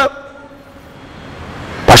ചെന്നുകൊണ്ട്?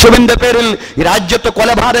 പശുവിന്റെ പേരിൽ ഈ രാജ്യത്തെ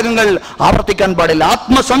കൊലപാതകങ്ങൾ ആവർത്തിക്കാൻ പാടില്ല.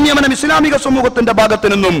 ആത്മസംയമനം ഇസ്ലാമിക സമൂഹത്തിന്റെ ഭാഗത്തു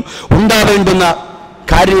നിന്നും ഉണ്ടാവേണ്ടുന്ന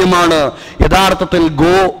കാര്യമാണ് യഥാർത്ഥത്തിൽ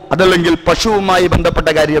അതല്ലെങ്കിൽ പശുവുമായി ബന്ധപ്പെട്ട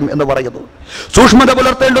കാര്യം എന്ന് പറയുന്നത്. സൂക്ഷ്മത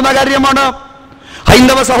പുലർത്തേണ്ടുന്ന കാര്യമാണ്.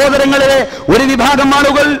 ഹൈന്ദവ സഹോദരങ്ങളിലെ ഒരു വിഭാഗം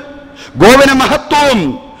ആളുകൾ ഗോവിനെ മഹത്വവും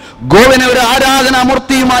ഗോവിനെ ഒരു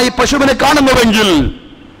ആരാധനാമൂർത്തിയുമായി പശുവിനെ കാണുന്നുവെങ്കിൽ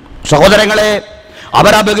സഹോദരങ്ങളെ,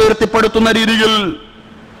 അവരപകീർത്തിപ്പെടുത്തുന്ന രീതിയിൽ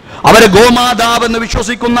അവരെ ഗോമാതാവ് എന്ന്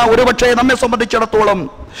വിശ്വസിക്കുന്ന ഒരുപക്ഷെ നമ്മെ സംബന്ധിച്ചിടത്തോളം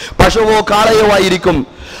പശുവോ കാളയോ ആയിരിക്കും.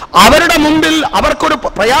 അവരുടെ മുമ്പിൽ അവർക്കൊരു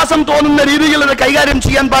പ്രയാസം തോന്നുന്ന രീതിയിൽ അത് കൈകാര്യം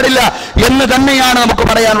ചെയ്യാൻ പാടില്ല എന്ന് തന്നെയാണ് നമുക്ക്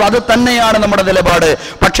പറയാനുള്ളത്. അത് തന്നെയാണ് നമ്മുടെ നിലപാട്.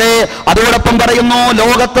 പക്ഷേ അതോടൊപ്പം പറയുന്നു,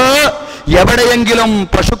 ലോകത്ത് എവിടെയെങ്കിലും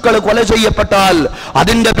പശുക്കൾ കൊല ചെയ്യപ്പെട്ടാൽ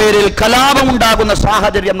അതിന്റെ പേരിൽ കലാപമുണ്ടാകുന്ന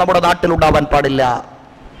സാഹചര്യം നമ്മുടെ നാട്ടിൽ ഉണ്ടാവാൻ പാടില്ല.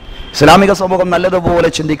 ഇസ്ലാമിക സമൂഹം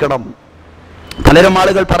നല്ലതുപോലെ ചിന്തിക്കണം. പലരും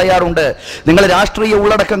ആളുകൾ പറയാറുണ്ട്, നിങ്ങൾ രാഷ്ട്രീയ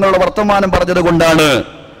ഉള്ളടക്കങ്ങളുടെ വർത്തമാനം പറഞ്ഞത് കൊണ്ടാണ്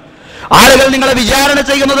ആളുകൾ നിങ്ങളെ വിചാരണ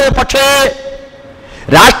ചെയ്യുന്നത്. പക്ഷേ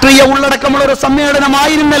രാഷ്ട്രീയ ഉള്ളടക്കമുള്ള ഒരു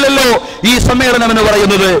സമ്മേളനമായിരുന്നല്ലോ ഈ സമ്മേളനം എന്ന്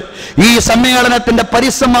പറയുന്നത്. ഈ സമ്മേളനത്തിന്റെ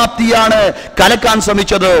പരിസമാപ്തിയാണ് കലക്കാൻ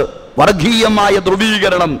ശ്രമിച്ചത് വർഗീയമായ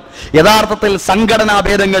ധ്രുവീകരണം. യഥാർത്ഥത്തിൽ സംഘടനാ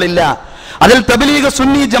ഭേദങ്ങളില്ല. അതിൽ തബ്ലീഗ്,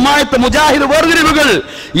 സുന്നി, ജമാഅത്ത്, മുജാഹിദ് വേർതിരിവുകൾ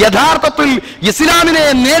യഥാർത്ഥത്തിൽ ഇസ്ലാമിനെ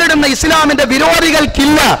നേരിടുന്ന ഇസ്ലാമിന്റെ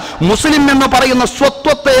വിരോധികൾക്കില്ല. മുസ്ലിം എന്ന് പറയുന്ന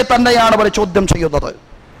സ്വത്വത്തെ തന്നെയാണ് അവർ ചോദ്യം ചെയ്യുന്നത്.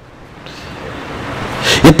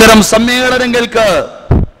 ഇത്തരം സമ്മേളനങ്ങൾക്ക്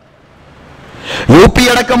UP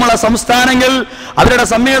അടക്കമുള്ള സംസ്ഥാനങ്ങൾ അവരുടെ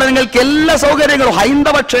സമ്മേളനങ്ങൾക്ക് എല്ലാ സൗകര്യങ്ങളും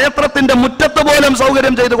ഹൈന്ദവ ക്ഷേത്രത്തിന്റെ മുറ്റത്ത് പോലും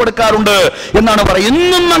സൗകര്യം ചെയ്തു കൊടുക്കാറുണ്ട് എന്നാണ് പറയുന്നത്.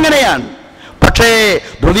 ഇന്നും അങ്ങനെയാണ്. പക്ഷേ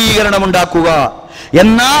ധ്രുവീകരണം ഉണ്ടാക്കുക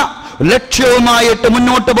എന്ന ലക്ഷ്യവുമായിട്ട്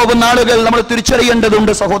മുന്നോട്ട് പോകുന്ന ആളുകൾ നമ്മൾ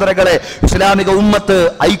തിരിച്ചറിയേണ്ടതുണ്ട് സഹോദരങ്ങളെ. ഇസ്ലാമിക ഉമ്മത്ത്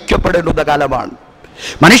ഐക്യപ്പെടേണ്ടുന്ന കാലമാണ്.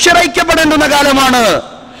 മനുഷ്യർ ഐക്യപ്പെടേണ്ടുന്ന കാലമാണ്.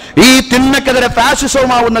 ഈ തിന്മക്കെതിരെ,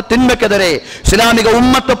 ഫാസിസവുമാവുന്ന തിന്മക്കെതിരെ ഇസ്ലാമിക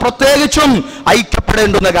ഉമ്മത്ത് പ്രത്യേകിച്ചും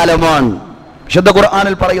ഐക്യപ്പെടേണ്ടുന്ന കാലമാണ്. വിശുദ്ധ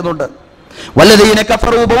ഖുർആനിൽ പറയുന്നുണ്ട്, വല്ലദീന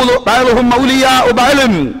കഫറൂ ബഅ്ദുഹും ഔലിയാഉ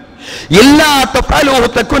ബഅ്ദിൻ ഇല്ലാ തഫഅലൂഹു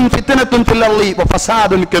തകുൻ ഫിത്നത്തുൻ ഫിൽ അർളി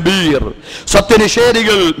വഫസാദുൻ കബീർ.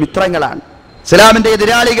 സത്യനിഷേധികൾ മിത്രങ്ങളാണ്. ഇസ്ലാമിന്റെ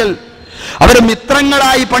എതിരാളികൾ അവർ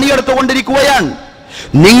മിത്രങ്ങളായി പണിയെടുത്തുകൊണ്ടിരിക്കുകയാണ്.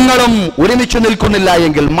 നിങ്ങളും ഒരുമിച്ച് നിൽക്കുന്നില്ല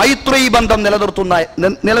എങ്കിൽ, മൈത്രി ബന്ധം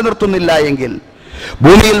നിലനിർത്തുന്നില്ല എങ്കിൽ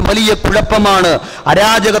ഭൂമിയിൽ വലിയ കുഴപ്പമാണ്,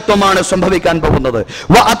 അരാജകത്വമാണ് സംഭവിക്കാൻ പോകുന്നത്.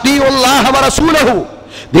 വഅതീഉല്ലാഹ വറസൂലഹു,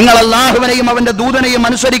 നിങ്ങൾ അല്ലാഹുവിനെയും അവന്റെ ദൂതനെയും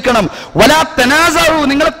അനുസരിക്കണം. വലാ തനാസഉ,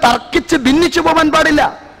 നിങ്ങൾ തർക്കിച്ച് ഭിന്നിച്ചു പോകാൻ പാടില്ല,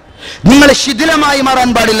 നിങ്ങൾ ശിഥിലമായി മാറാൻ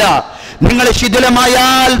പാടില്ല. നിങ്ങൾ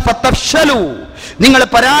ശിഥിലമായാൽ ഫതഫ്ശലു, നിങ്ങൾ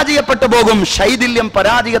പരാജയപ്പെട്ടു പോകും. ശൈഥില്യം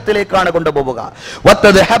പരാജയത്തിലേക്കാണ് കൊണ്ടുപോവുക.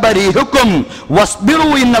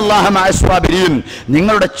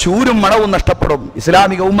 നിങ്ങളുടെ ചൂരും മണവും നഷ്ടപ്പെടും.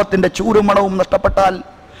 ഇസ്ലാമിക ഉമ്മത്തിന്റെ ചൂരും മണവും നഷ്ടപ്പെട്ടാൽ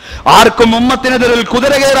ആർക്കും ഉമ്മത്തിനെതിരിൽ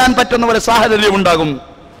കുതിര കയറാൻ പറ്റുന്ന ഒരു സാഹചര്യം ഉണ്ടാകും.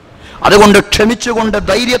 അതുകൊണ്ട് ക്ഷമിച്ചുകൊണ്ട്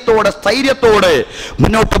ധൈര്യത്തോടെ സ്ഥൈര്യത്തോടെ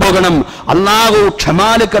മുന്നോട്ട് പോകണം. അല്ലാഹു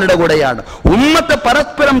ക്ഷമാലുക്കളുടെ കൂടെയാണ്. ഉമ്മത്ത്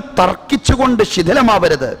പരസ്പരം തർക്കിച്ചുകൊണ്ട്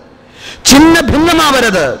ശിഥിലമാവരുത്, ചിഹ്ന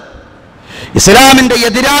ഭിന്നമാവരുത്. ഇസ്ലാമിന്റെ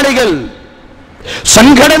എതിരാളികൾ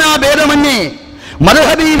സംഘടനാ ഭേദമന്യേ,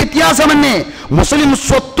 മദ്ഹബി വ്യത്യാസമന്യേ മുസ്ലിം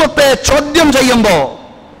സ്വത്വത്തെ ചോദ്യം ചെയ്യുമ്പോ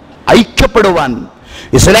ഐക്യപ്പെടുവാൻ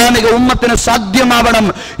ഇസ്ലാമിക ഉമ്മത്തിന് സാധ്യമാവണം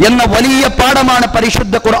എന്ന വലിയ പാഠമാണ്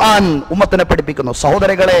പരിശുദ്ധ ഖുർആൻ ഉമ്മത്തിനെ പഠിപ്പിക്കുന്നു.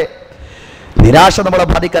 സഹോദരങ്ങളെ, നിരാശ നമ്മളെ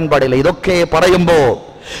ബാധിക്കാൻ പാടില്ല. ഇതൊക്കെ പറയുമ്പോ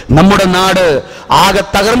നമ്മുടെ നാട് ആകെ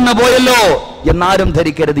തകർന്നു പോയല്ലോ എന്നാരും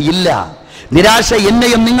ധരിക്കരുത്. ഇല്ല, നിരാശ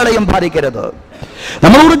എന്നെയും നിങ്ങളെയും ബാധിക്കരുത്.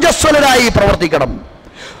 നമ്മൾ ഊർജ്ജസ്വലരായി പ്രവർത്തിക്കണം,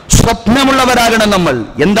 സ്വപ്നമുള്ളവരാകണം. നമ്മൾ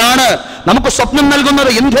എന്താണ് നമുക്ക് സ്വപ്നം നൽകുന്നത്?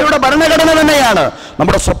 ഇന്ത്യയുടെ ഭരണഘടന തന്നെയാണ്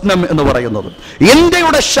നമ്മുടെ സ്വപ്നം എന്ന് പറയുന്നത്.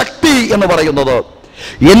 ഇന്ത്യയുടെ ശക്തി എന്ന് പറയുന്നത്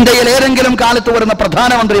ഇന്ത്യയിൽ ഏതെങ്കിലും കാലത്ത് വരുന്ന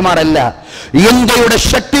പ്രധാനമന്ത്രിമാരല്ല. ഇന്ത്യയുടെ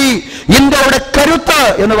ശക്തി, ഇന്ത്യയുടെ കരുത്ത്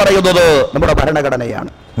എന്ന് പറയുന്നത് നമ്മുടെ ഭരണഘടനയാണ്.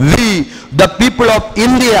 We the people of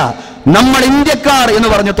India, നമ്മൾ ഇന്ത്യക്കാർ എന്ന്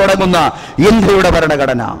പറഞ്ഞു തുടങ്ങുന്ന ഇന്ത്യയുടെ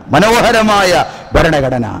ഭരണഘടന, മനോഹരമായ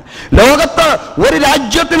ഭരണഘടന. ലോകത്ത് ഒരു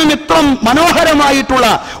രാജ്യത്തിനും ഇത്രം മനോഹരമായിട്ടുള്ള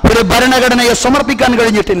ഒരു ഭരണഘടനയെ സമർപ്പിക്കാൻ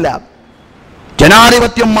കഴിഞ്ഞിട്ടില്ല.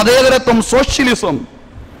 ജനാധിപത്യം, മതേതരത്വം, സോഷ്യലിസം,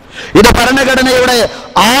 ഇത് ഭരണഘടനയുടെ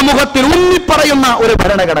ആമുഖത്തിൽ ഊന്നിപ്പറയുന്ന ഒരു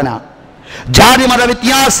ഭരണഘടന. ജാതിമത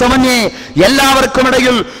വ്യത്യാസമന്യേ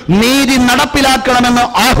എല്ലാവർക്കുമിടയിൽ നീതി നടപ്പിലാക്കണമെന്ന്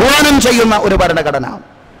ആഹ്വാനം ചെയ്യുന്ന ഒരു ഭരണഘടന.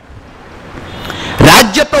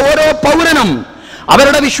 രാജ്യത്തെ ഓരോ പൗരനും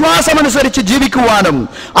അവരുടെ വിശ്വാസമനുസരിച്ച് ജീവിക്കുവാനും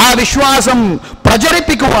ആ വിശ്വാസം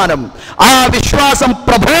പ്രചരിപ്പിക്കുവാനും ആ വിശ്വാസം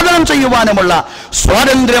പ്രബോധനം ചെയ്യുവാനുമുള്ള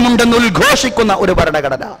സ്വാതന്ത്ര്യമുണ്ടെന്ന് ഉദ്ഘോഷിക്കുന്ന ഒരു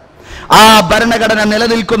ഭരണഘടന. ആ ഭരണഘടന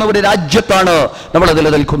നിലനിൽക്കുന്ന ഒരു രാജ്യത്താണ് നമ്മൾ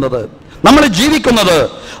നിലനിൽക്കുന്നത്, നമ്മൾ ജീവിക്കുന്നത്.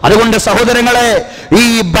 അതുകൊണ്ട് സഹോദരങ്ങളെ, ഈ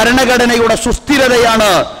ഭരണഘടനയുടെ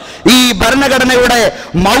സുസ്ഥിരതയാണ്, ഈ ഭരണഘടനയുടെ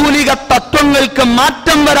മൗലിക തത്വങ്ങൾക്ക്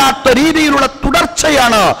മാറ്റം വരാത്ത രീതിയിലുള്ള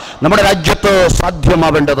തുടർച്ചയാണ് നമ്മുടെ രാജ്യത്ത്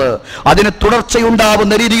സാധ്യമാവേണ്ടത്. അതിന്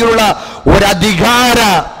തുടർച്ചയുണ്ടാവുന്ന രീതിയിലുള്ള ഒരധികാര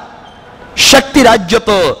ശക്തി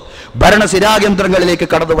രാജ്യത്ത് ഭരണസിരാകേന്ദ്രങ്ങളിലേക്ക്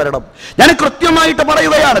കടന്നു വരണം. ഞാൻ കൃത്യമായിട്ട്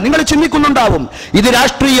പറയുകയാണ്. നിങ്ങൾ ചിന്തിക്കുന്നുണ്ടാവും ഇത്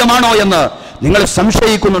രാഷ്ട്രീയമാണോ എന്ന്, നിങ്ങൾ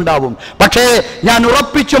സംശയിക്കുന്നുണ്ടാവും. പക്ഷേ ഞാൻ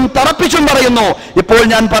ഉറപ്പിച്ചും തറപ്പിച്ചും പറയുന്നു, ഇപ്പോൾ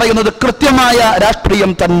ഞാൻ പറയുന്നത് കൃത്യമായ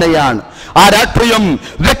രാഷ്ട്രീയം തന്നെയാണ്. ആ രാഷ്ട്രീയം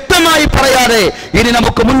വ്യക്തമായി പറയാതെ ഇനി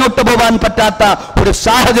നമുക്ക് മുന്നോട്ട് പോകാൻ പറ്റാത്ത ഒരു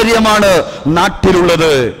സാഹചര്യമാണ്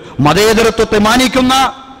നാട്ടിലുള്ളത്. മതേതരത്വത്തെ മാനിക്കുന്ന,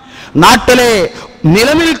 നാട്ടിലെ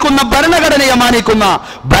നിലനിൽക്കുന്ന ഭരണഘടനയെ മാനിക്കുന്ന,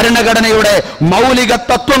 ഭരണഘടനയുടെ മൗലിക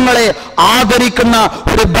തത്വങ്ങളെ ആദരിക്കുന്ന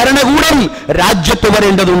ഒരു ഭരണകൂടം രാജ്യത്ത്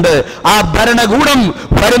വരേണ്ടതുണ്ട്. ആ ഭരണകൂടം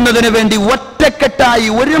വരുന്നതിന് വേണ്ടി ഒറ്റക്കെട്ടായി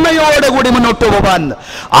ഒരുമയോടുകൂടി മുന്നോട്ട് പോകാൻ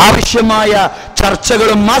ആവശ്യമായ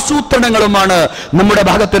ചർച്ചകളും ആസൂത്രണങ്ങളുമാണ് നമ്മുടെ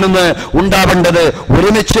ഭാഗത്തു നിന്ന് ഉണ്ടാവേണ്ടത്.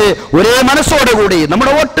 ഒരുമിച്ച് ഒരേ മനസ്സോടുകൂടി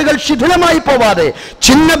നമ്മുടെ വോട്ടുകൾ ശിഥിലമായി പോവാതെ,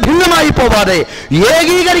 ചിഹ്ന ഭിന്നമായി പോവാതെ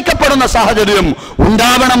ഏകീകരിക്കപ്പെടുന്ന സാഹചര്യം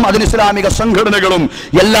ഉണ്ടാവണം. അതിന് ഇസ്ലാമിക സംഘടനകളും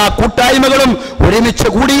എല്ലാ കൂട്ടായ്മകളും ഒരുമിച്ച്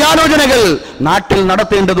കൂടിയാലോചനകൾ നാട്ടിൽ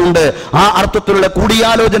നടത്തേണ്ടതുണ്ട്. ആ അർത്ഥത്തിലുള്ള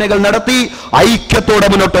കൂടിയാലോചനകൾ നടത്തി ഐക്യത്തോടെ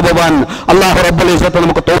മുന്നോട്ട് പോകാൻ അല്ലാഹു റബ്ബുൽ ഇസ്സത്ത്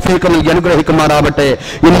നമുക്ക് തൗഫീഖ് നൽകി അനുഗ്രഹിക്കുമാറാവട്ടെ.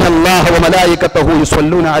 ഇന്നല്ലാഹു വ മലായികതഹു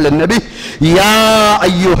യുസല്ലൂന അലൻ നബി യാ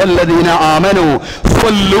അയ്യുഹല്ലദീന ആമനൂ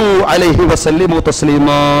സ്വല്ലൂ അലൈഹി വസല്ലിമു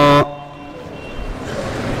തസ്ലീമാ.